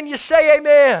the enemy. Can you say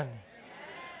amen? Amen.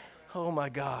 Oh my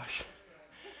gosh.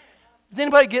 Is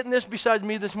anybody getting this besides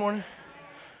me this morning?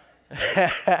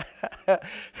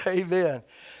 Amen.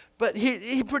 But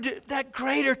he produced that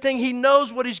greater thing. He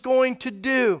knows what he's going to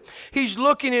do. He's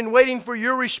looking and waiting for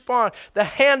your response. The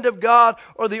hand of God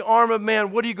or the arm of man.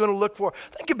 What are you going to look for?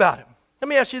 Think about it. Let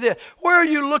me ask you this. Where are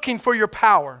you looking for your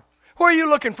power? Where are you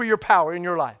looking for your power in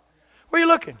your life? Where are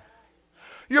you looking?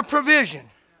 Your provision.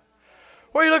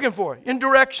 Where are you looking for? In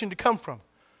direction to come from.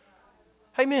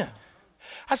 Amen.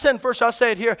 I said first, I'll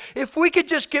say it here. If we could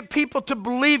just get people to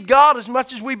believe God as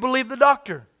much as we believe the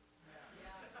doctor.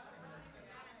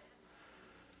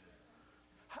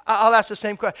 I'll ask the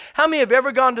same question. How many have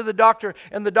ever gone to the doctor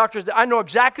and the doctor said, I know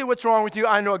exactly what's wrong with you.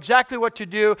 I know exactly what to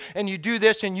do. And you do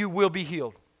this and you will be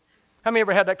healed. How many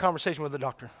ever had that conversation with the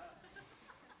doctor?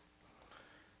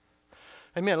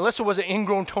 Amen. Unless it was an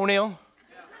ingrown toenail,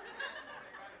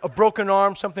 a broken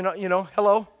arm, something,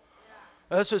 hello.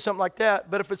 This is something like that.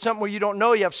 But if it's something where you don't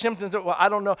know, you have symptoms, well, I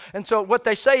don't know. And so what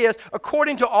they say is,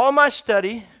 according to all my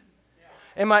study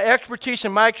and my expertise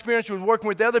and my experience with working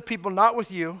with other people, not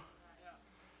with you,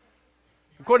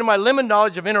 according to my limited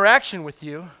knowledge of interaction with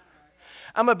you,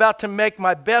 I'm about to make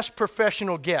my best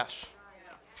professional guess.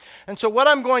 And so what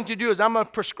I'm going to do is I'm going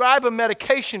to prescribe a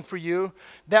medication for you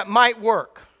that might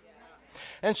work.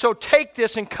 And so take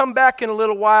this and come back in a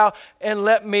little while and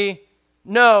let me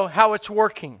know how it's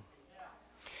working.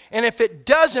 And if it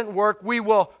doesn't work, we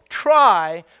will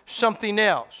try something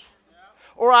else.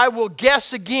 Or I will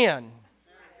guess again.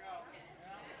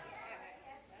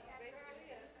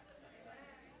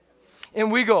 And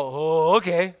we go, oh,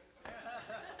 okay.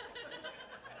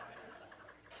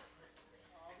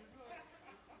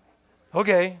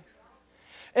 Okay.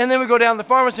 And then we go down to the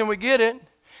pharmacy and we get it.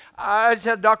 I just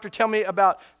had a doctor tell me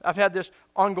I've had this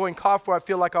ongoing cough where I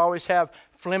feel like I always have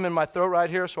phlegm in my throat right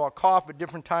here, so I'll cough at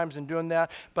different times and doing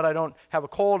that, but I don't have a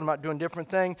cold, I'm not doing different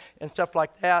things and stuff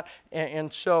like that.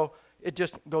 And so it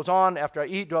just goes on after I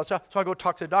eat. So I go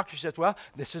talk to the doctor. She says, well,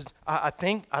 this is, I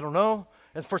think, I don't know.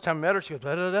 And the first time I met her, she goes,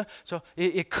 blah, blah, blah. So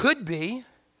it could be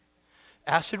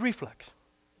acid reflux.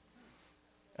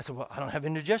 I said, well, I don't have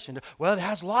indigestion. Well, it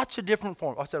has lots of different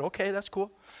forms. I said, okay, that's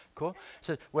cool. I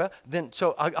said, well, then,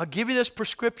 so I'll give you this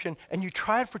prescription, and you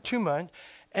try it for 2 months,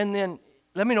 and then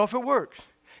let me know if it works.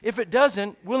 If it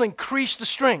doesn't, we'll increase the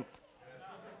strength.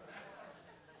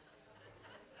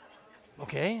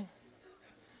 Okay?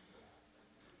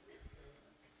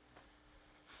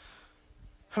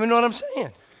 I mean, know what I'm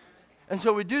saying? And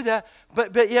so we do that.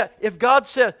 But yeah, if God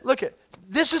said, look at,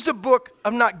 this is the book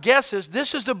of not guesses,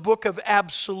 this is the book of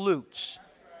absolutes.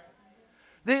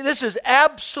 This is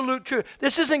absolute truth.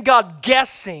 This isn't God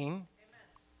guessing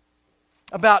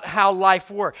about how life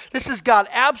works. This is God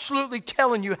absolutely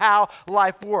telling you how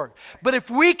life works. But if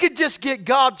we could just get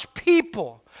God's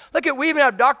people, look at, we even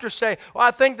have doctors say, well,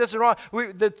 I think this is wrong.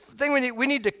 We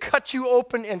need to cut you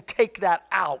open and take that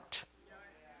out.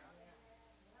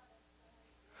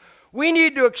 We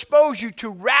need to expose you to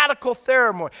radical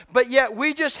therapy. But yet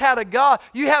we just had a God.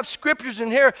 You have scriptures in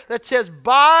here that says,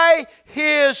 by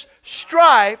his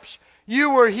stripes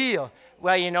you were healed.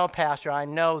 Well, you know, Pastor, I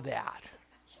know that.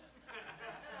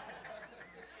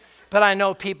 But I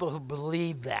know people who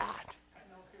believe that.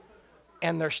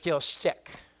 And they're still sick.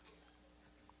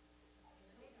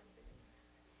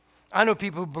 I know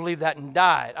people who believe that and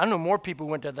died. I know more people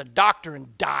who went to the doctor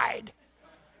and died.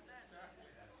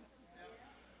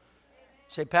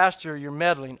 Say, Pastor, you're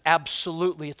meddling.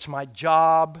 Absolutely, it's my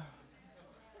job.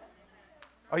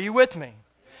 Are you with me?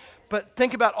 But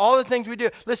think about all the things we do.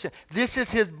 Listen, this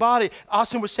is his body.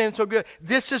 Austin was saying so good.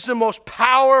 This is the most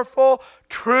powerful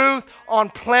truth on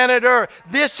planet Earth.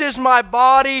 This is my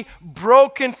body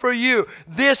broken for you.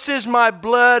 This is my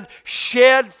blood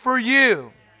shed for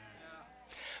you.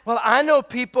 Well, I know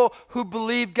people who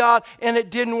believe God and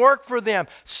it didn't work for them.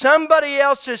 Somebody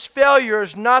else's failure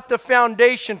is not the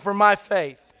foundation for my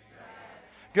faith.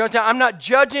 You know, I'm not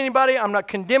judging anybody. I'm not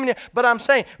condemning it. But I'm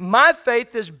saying my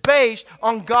faith is based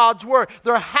on God's word.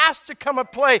 There has to come a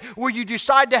place where you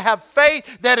decide to have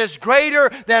faith that is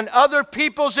greater than other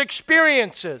people's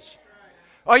experiences.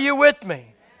 Are you with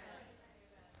me?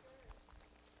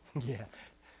 Yeah.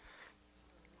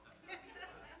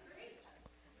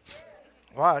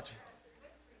 Watch.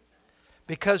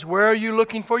 Because where are you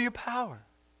looking for your power?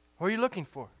 Where are you looking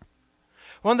for?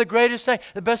 One of the greatest things,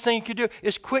 the best thing you could do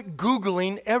is quit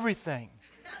Googling everything.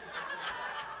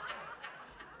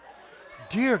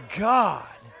 Dear God.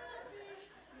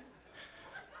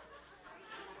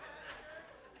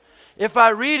 If I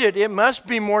read it, it must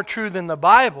be more true than the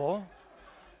Bible.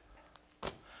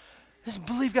 Just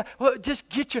believe God. Well, just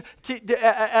get you.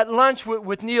 At lunch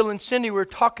with Neil and Cindy, we were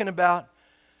talking about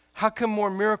how come more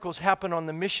miracles happen on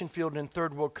the mission field in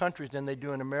third world countries than they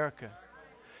do in America?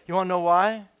 You want to know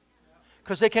why?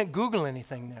 Because they can't Google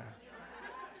anything there.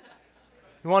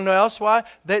 You want to know else why?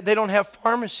 They don't have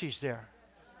pharmacies there.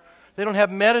 They don't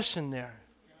have medicine there.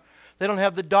 They don't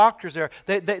have the doctors there.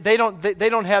 They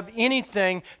don't have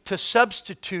anything to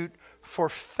substitute for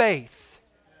faith.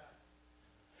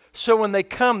 So when they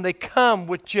come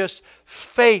with just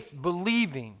faith,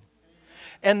 believing,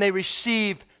 and they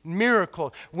receive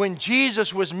miracle. When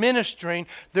Jesus was ministering,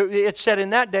 it said in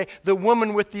that day, the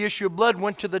woman with the issue of blood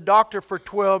went to the doctor for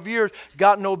 12 years,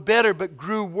 got no better, but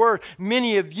grew worse.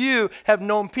 Many of you have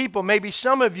known people, maybe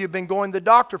some of you have been going to the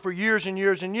doctor for years and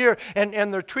years and years,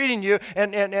 and they're treating you,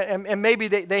 and maybe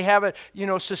they have it,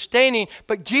 sustaining,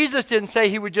 but Jesus didn't say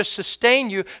he would just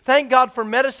sustain you. Thank God for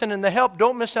medicine and the help.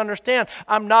 Don't misunderstand.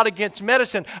 I'm not against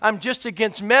medicine. I'm just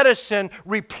against medicine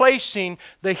replacing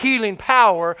the healing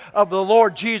power of the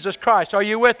Lord Jesus Christ. Are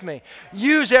you with me?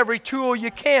 Use every tool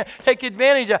you can. Take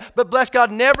advantage of it. But bless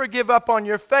God, never give up on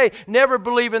your faith. Never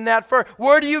believe in that first.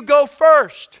 Where do you go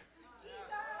first?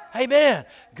 Amen.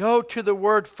 Go to the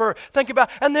Word first. Think about,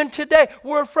 and then today,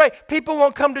 we're afraid. People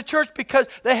won't come to church because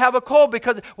they have a cold,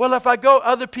 because, well, if I go,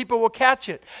 other people will catch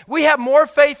it. We have more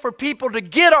faith for people to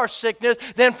get our sickness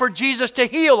than for Jesus to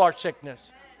heal our sickness.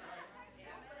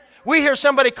 We hear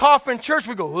somebody cough in church,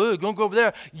 we go, don't go over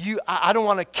there. I don't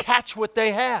want to catch what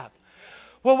they have.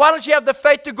 Well, why don't you have the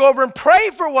faith to go over and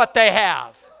pray for what they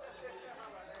have?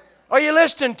 Are you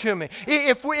listening to me?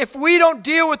 If we don't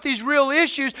deal with these real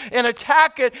issues and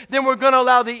attack it, then we're going to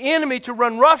allow the enemy to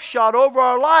run roughshod over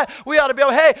our life. We ought to be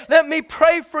able, hey, let me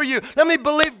pray for you. Let me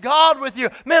believe God with you.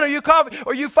 Man, are you coughing?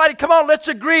 Are you fighting? Come on, let's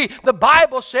agree. The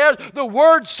Bible says, the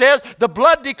Word says, the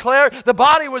blood declared, the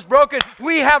body was broken.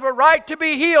 We have a right to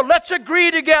be healed. Let's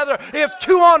agree together. If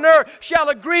two on earth shall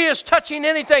agree as touching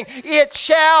anything, it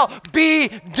shall be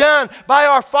done by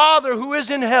our Father who is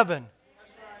in heaven.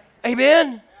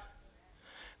 Amen?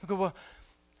 I go, well,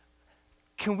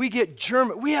 can we get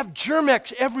Germ? We have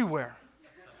Germex everywhere.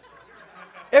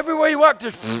 Everywhere you walk,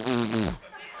 there's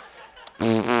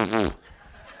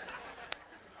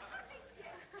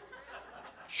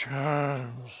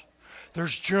germs.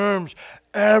 There's germs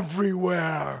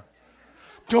everywhere.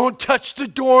 Don't touch the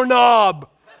doorknob.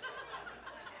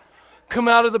 Come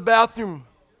out of the bathroom.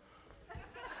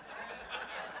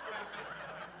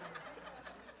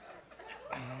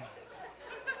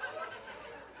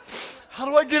 How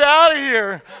do I get out of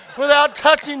here without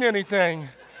touching anything?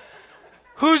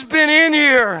 Who's been in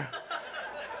here?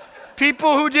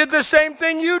 People who did the same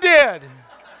thing you did.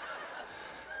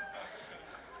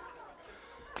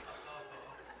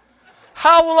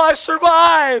 How will I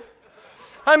survive?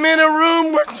 I'm in a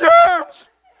room with germs.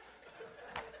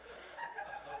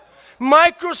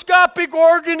 Microscopic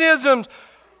organisms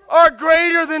are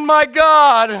greater than my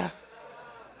God,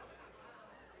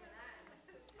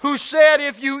 who said,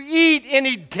 if you eat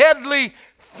any deadly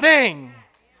thing,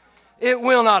 It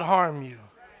will not harm you.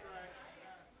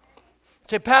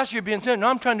 Say, Pastor, you're being sincere. No,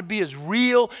 I'm trying to be as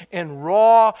real and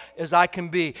raw as I can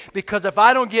be. Because if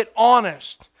I don't get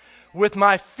honest with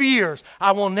my fears,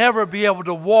 I will never be able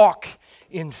to walk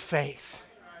in faith.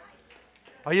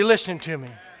 Are you listening to me?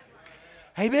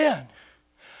 Amen.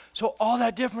 So all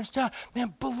that different stuff,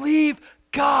 man, believe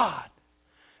God.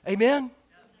 Amen?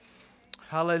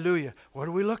 Hallelujah. What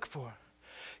do we look for?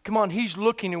 Come on, He's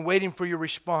looking and waiting for your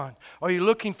response. Are you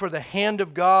looking for the hand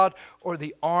of God or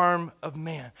the arm of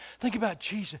man? Think about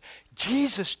Jesus.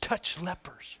 Jesus touched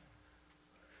lepers.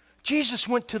 Jesus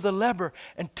went to the leper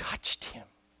and touched him.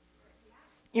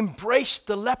 Embraced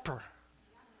the leper.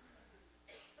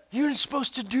 You weren't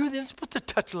supposed to do this. You're supposed to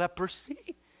touch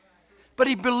leprosy. But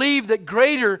He believed that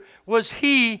greater was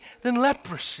He than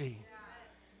leprosy.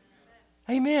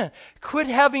 Amen. Quit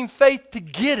having faith to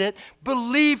get it.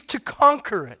 Believe to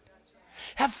conquer it.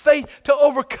 Have faith to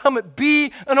overcome it.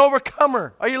 Be an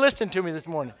overcomer. Are you listening to me this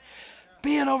morning?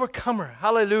 Be an overcomer.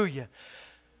 Hallelujah.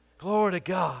 Glory to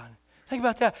God. Think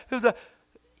about that.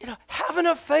 Have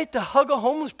enough faith to hug a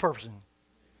homeless person.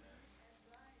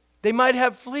 They might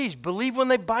have fleas. Believe when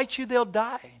they bite you, they'll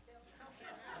die.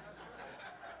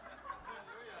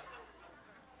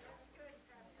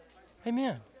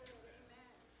 Amen.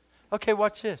 Okay,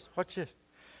 watch this. Watch this.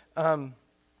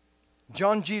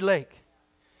 John G. Lake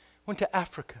went to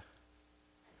Africa.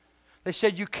 They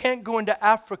said, you can't go into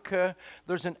Africa.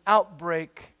 There's an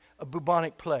outbreak of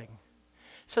bubonic plague.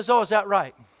 He says, oh, is that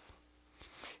right?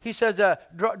 He says,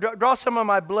 draw some of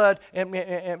my blood and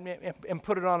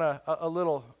put it on a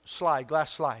little slide,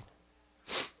 glass slide.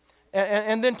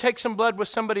 And then take some blood with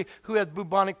somebody who has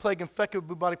bubonic plague, infected with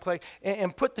bubonic plague,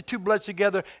 and put the two bloods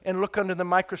together and look under the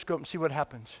microscope and see what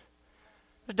happens.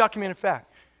 It's a documented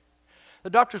fact. The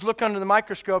doctors look under the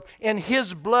microscope, and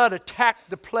his blood attacked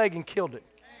the plague and killed it.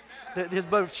 His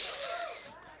blood.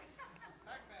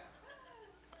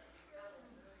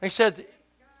 He said,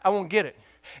 I won't get it.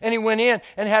 And he went in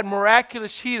and had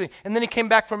miraculous healing. And then he came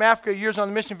back from Africa years on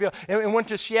the mission field and went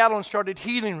to Seattle and started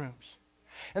healing rooms.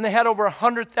 And they had over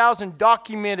 100,000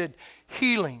 documented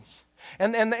healings.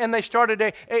 And they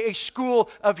started a school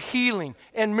of healing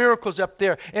and miracles up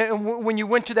there. And when you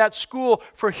went to that school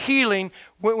for healing,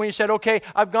 when you said, okay,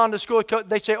 I've gone to school,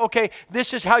 they say, okay,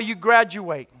 this is how you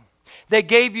graduate. They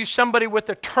gave you somebody with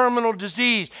a terminal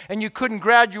disease, and you couldn't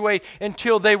graduate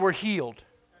until they were healed.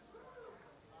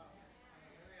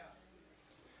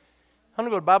 I want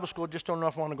to go to Bible school, just don't know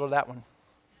if I want to go to that one.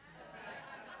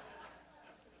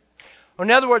 Or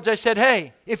in other words, they said,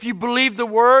 hey, if you believe the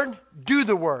Word, do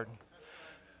the Word.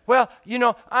 Well,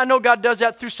 I know God does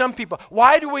that through some people.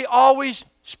 Why do we always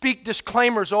speak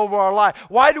disclaimers over our life?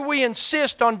 Why do we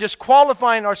insist on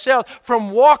disqualifying ourselves from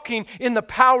walking in the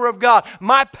power of God?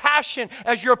 My passion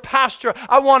as your pastor,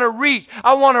 I want to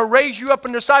raise you up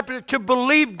in discipleship to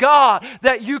believe God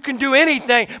that you can do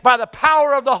anything by the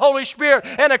power of the Holy Spirit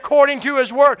and according to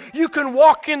His Word. You can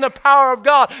walk in the power of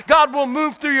God. God will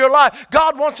move through your life.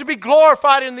 God wants to be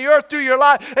glorified in the earth through your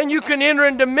life, and you can enter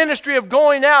into ministry of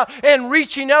going out and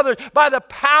reaching others by the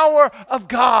power of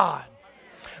God.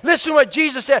 Listen to what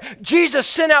Jesus said. Jesus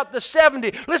sent out the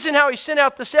 70. Listen how He sent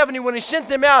out the 70. When He sent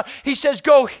them out, He says,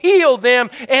 go heal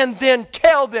them and then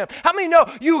tell them. How many know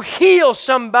you heal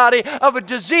somebody of a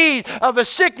disease, of a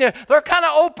sickness? They're kind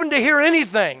of open to hear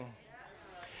anything.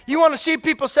 You want to see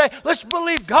people say, let's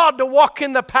believe God to walk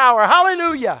in the power.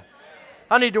 Hallelujah.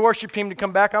 I need the worship team to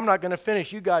come back. I'm not going to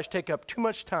finish. You guys take up too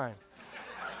much time.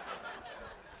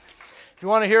 If you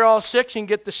want to hear all six, you can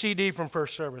get the CD from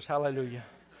first service. Hallelujah.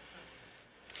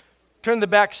 Turn the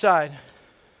back side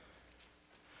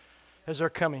as they're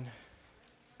coming.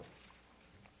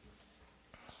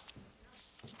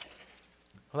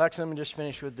 Well, actually, let me just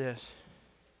finish with this.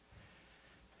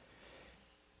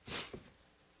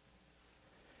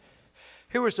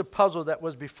 Here was the puzzle that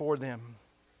was before them.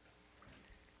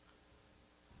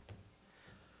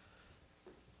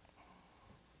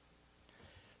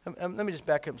 Let me just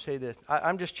back up and say this.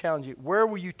 I'm just challenging you. Where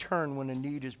will you turn when a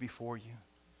need is before you?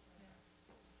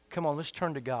 Come on, let's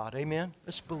turn to God. Amen?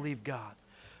 Let's believe God.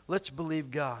 Let's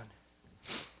believe God.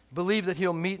 Believe that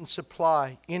He'll meet and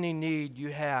supply any need you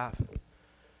have.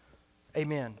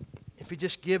 Amen. If you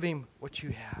just give Him what you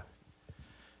have.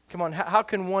 Come on, how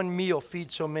can one meal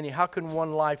feed so many? How can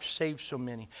one life save so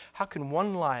many? How can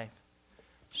one life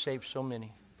save so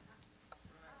many?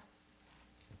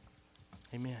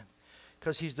 Amen.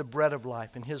 Because He's the bread of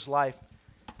life, and His life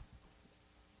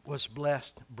was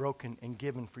blessed, broken, and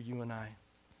given for you and I.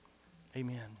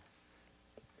 Amen.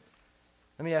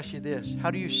 Let me ask you this.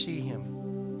 How do you see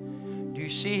Him? Do you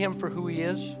see Him for who He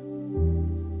is?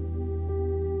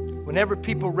 Whenever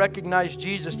people recognized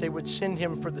Jesus, they would send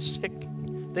him for the sick.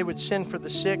 They would send for the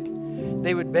sick.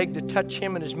 They would beg to touch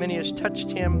him, and as many as touched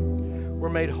him were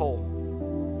made whole.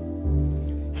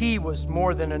 He was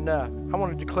more than enough. I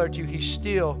want to declare to you, he's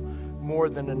still more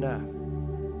than enough.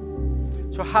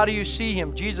 So how do you see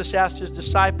him? Jesus asked his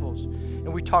disciples,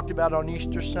 and we talked about on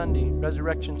Easter Sunday,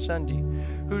 Resurrection Sunday,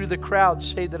 who do the crowd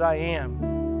say that I am?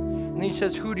 And then he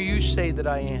says, who do you say that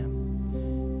I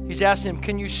am? He's asking him,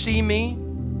 can you see me?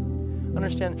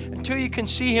 Understand, until you can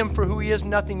see him for who he is,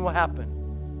 nothing will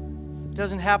happen. It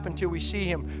doesn't happen until we see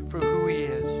him for who he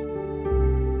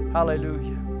is.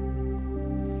 Hallelujah.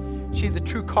 See, the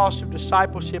true cost of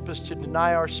discipleship is to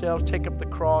deny ourselves, take up the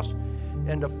cross,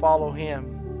 and to follow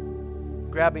him,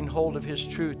 grabbing hold of his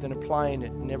truth and applying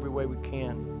it in every way we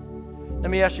can. Let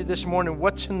me ask you this morning,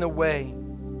 what's in the way?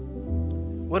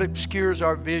 What obscures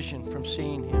our vision from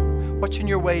seeing him? What's in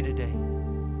your way today?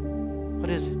 What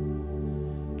is it?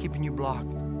 Keeping you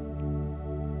blocked.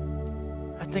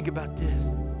 I think about this.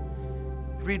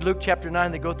 Read Luke chapter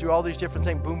 9, they go through all these different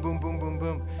things, boom, boom, boom, boom,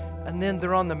 boom. And then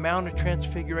they're on the Mount of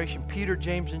Transfiguration, Peter,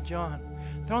 James, and John.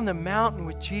 They're on the mountain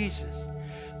with Jesus.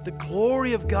 The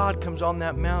glory of God comes on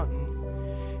that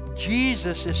mountain.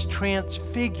 Jesus is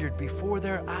transfigured before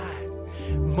their eyes.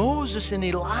 Moses and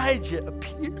Elijah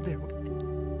appear there with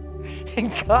him.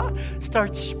 And God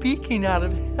starts speaking out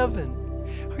of heaven.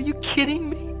 Are you kidding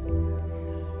me?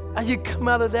 As you come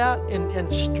out of that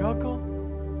and struggle.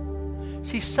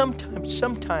 See,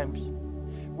 sometimes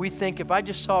we think if I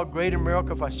just saw a greater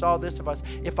miracle, if I saw this,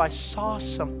 if I saw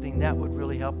something, that would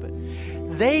really help it.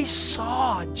 They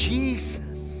saw Jesus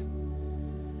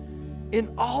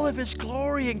in all of his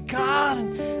glory and God,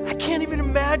 and I can't even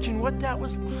imagine what that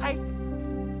was like.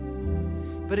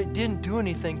 But it didn't do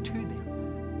anything to them.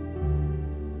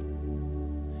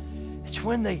 It's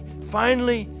when they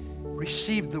finally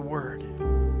received the Word.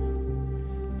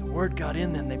 The Word got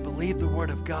in them. They believed the Word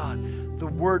of God. The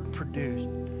Word produced.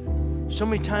 So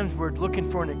many times we're looking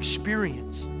for an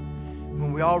experience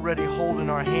when we already hold in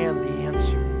our hand the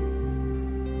answer.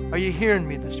 Are you hearing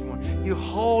me this morning? You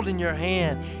hold in your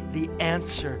hand the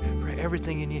answer for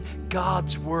everything you need.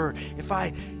 God's Word. If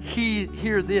I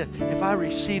hear this, if I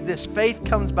receive this, faith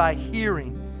comes by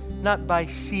hearing, not by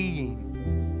seeing.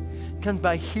 It comes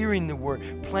by hearing the Word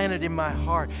planted in my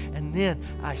heart, and then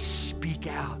I speak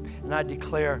out and I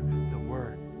declare the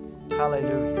Word.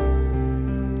 Hallelujah.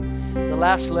 The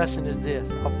last lesson is this.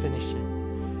 I'll finish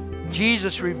it.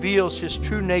 Jesus reveals his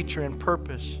true nature and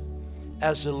purpose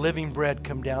as the living bread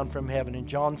come down from heaven. In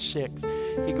John 6,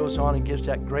 he goes on and gives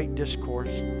that great discourse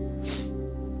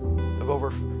of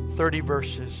over 30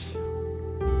 verses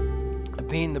of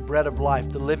being the bread of life,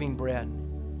 the living bread,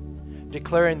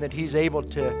 declaring that he's able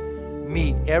to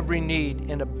meet every need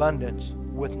in abundance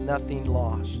with nothing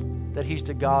lost, that he's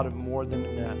the God of more than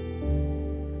enough.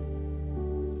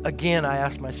 Again, I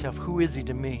ask myself, who is he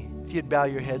to me? If you'd bow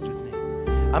your heads with me.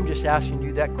 I'm just asking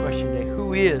you that question today.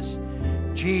 Who is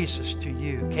Jesus to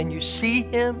you? Can you see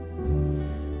him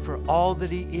for all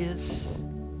that he is?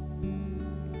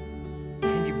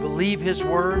 Can you believe his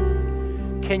word?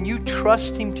 Can you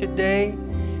trust him today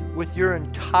with your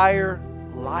entire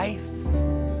life?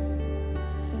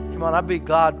 Come on, I believe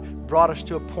God brought us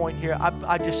to a point here.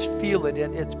 I just feel it.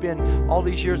 It's been all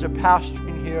these years of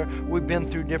pastoring here. We've been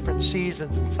through different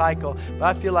seasons and cycles. But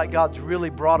I feel like God's really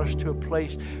brought us to a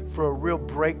place for a real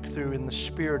breakthrough in the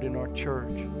Spirit in our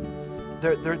church.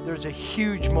 There's a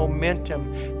huge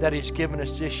momentum that he's given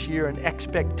us this year, an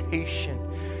expectation.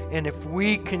 And if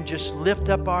we can just lift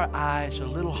up our eyes a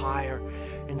little higher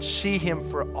and see him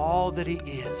for all that he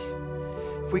is,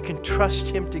 if we can trust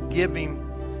him to give him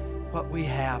what we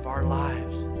have, our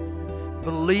lives,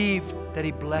 believe that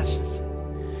he blesses it.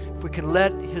 If we can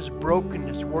let his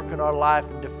brokenness work in our life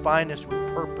and define us with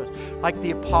purpose, like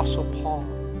the Apostle Paul,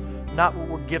 not what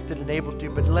we're gifted and able to,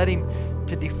 but let him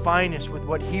to define us with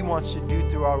what he wants to do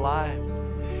through our lives,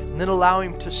 and then allow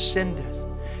him to send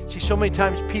us. See, so many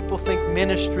times people think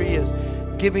ministry is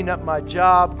giving up my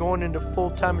job, going into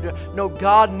full-time. No,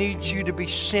 God needs you to be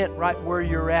sent right where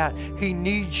you're at. He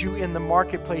needs you in the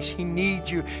marketplace. He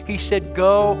needs you. He said,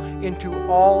 go into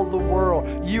all the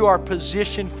world. You are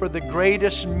positioned for the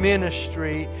greatest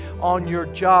ministry on your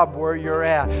job where you're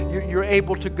at. You're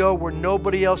able to go where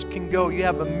nobody else can go. You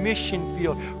have a mission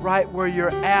field right where you're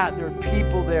at. There are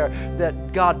people there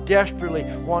that God desperately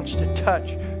wants to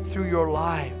touch through your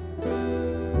life.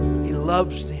 He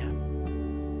loves them.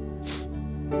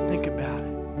 Think about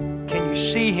it. Can you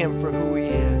see him for who he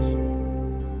is?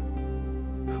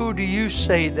 Who do you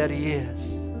say that he is?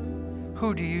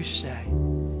 Who do you say?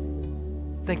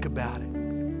 Think about it.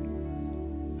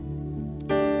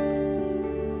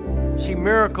 See,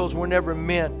 miracles were never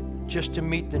meant just to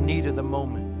meet the need of the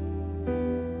moment,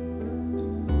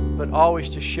 but always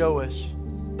to show us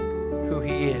who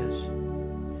He is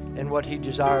and what He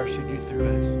desires to do through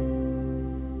us.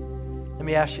 Let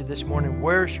me ask you this morning,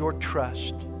 where's your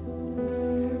trust?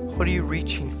 What are you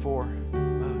reaching for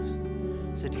most?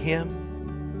 Is it Him?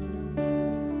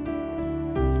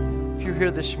 If you're here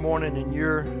this morning and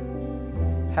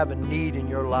you have a need in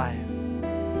your life,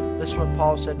 listen to what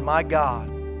Paul said, my God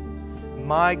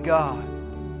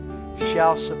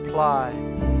shall supply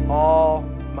all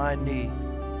my need.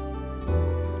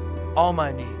 All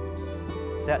my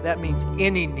need. That means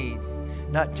any need,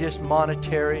 not just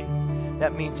monetary.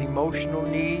 That means emotional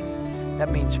need.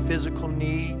 That means physical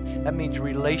need. That means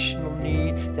relational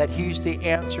need. That He's the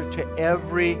answer to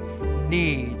every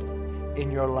need in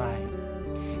your life.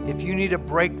 If you need a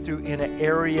breakthrough in an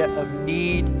area of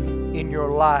need in your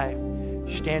life,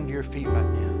 stand to your feet right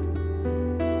now.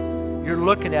 You're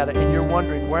looking at it and you're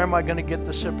wondering, where am I going to get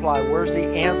the supply? Where's the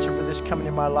answer for this coming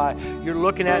in my life? You're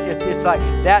looking at it. It's like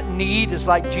that need is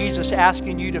like Jesus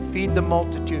asking you to feed the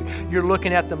multitude. You're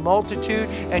looking at the multitude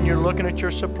and you're looking at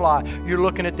your supply. You're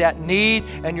looking at that need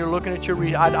and you're looking at your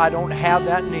I don't have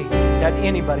that need. Is that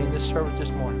anybody in this service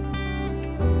this morning?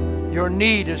 Your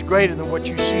need is greater than what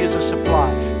you see as a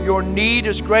supply. Your need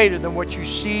is greater than what you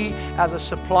see as a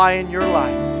supply in your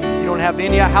life. You don't have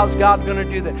any, how's God going to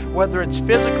do that? Whether it's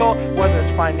physical, whether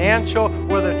it's financial,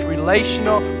 whether it's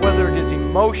relational, whether it is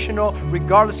emotional,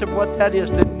 regardless of what that is,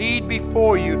 the need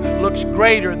before you looks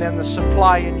greater than the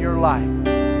supply in your life.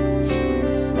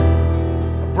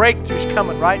 A breakthrough's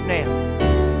coming right now.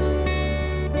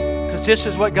 Because this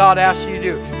is what God asks you to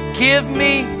do. Give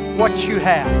me what you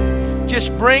have.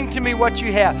 Just bring to me what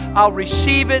you have. I'll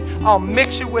receive it. I'll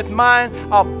mix it with mine.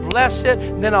 I'll bless it.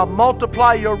 And then I'll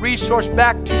multiply your resource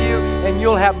back to you. And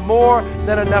you'll have more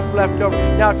than enough left over.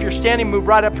 Now, if you're standing, move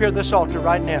right up here to this altar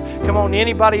right now. Come on,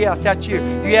 anybody else? That's you.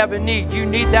 You have a need. You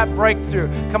need that breakthrough.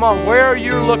 Come on, where are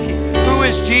you looking? Who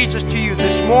is Jesus to you?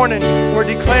 This morning, we're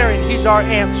declaring He's our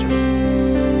answer.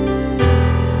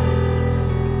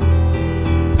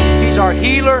 He's our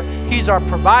healer. He's our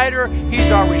provider.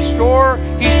 He's our restorer.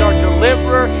 He's our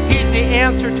deliverer. He's the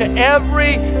answer to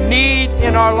every need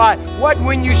in our life.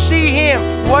 When you see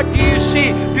Him, what do you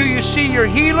see? Do you see your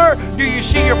healer? Do you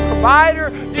see your provider?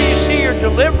 Do you see your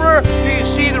deliverer? Do you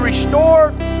see the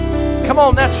restorer? Come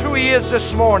on, that's who He is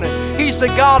this morning. He's the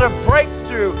God of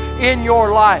breakthrough in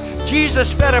your life.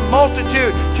 Jesus fed a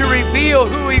multitude to reveal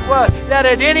who He was, that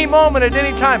at any moment, at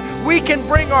any time, we can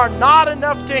bring our not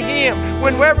enough to Him.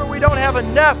 Whenever we don't have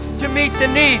enough to meet the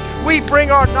need, we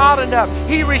bring our not enough.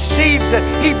 He receives it,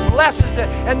 He blesses it,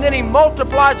 and then He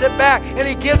multiplies it back, and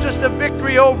He gives us the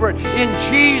victory over it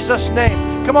in Jesus'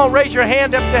 name. Come on, raise your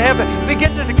hand up to heaven.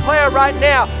 Begin to declare right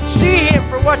now. See Him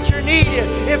for what your need is.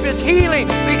 If it's healing,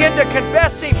 begin to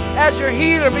confess Him as your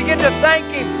healer. Begin to thank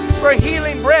Him for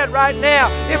healing bread right now.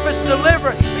 If it's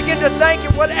deliverance, begin to thank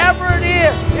Him. Whatever it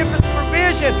is, if it's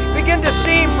provision, begin to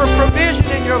see Him for provision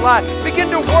in your life.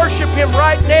 Begin to worship Him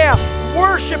right now.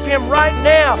 Worship Him right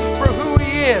now for who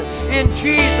He is. In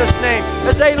Jesus' name.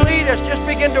 As they lead us, just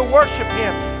begin to worship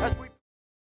Him.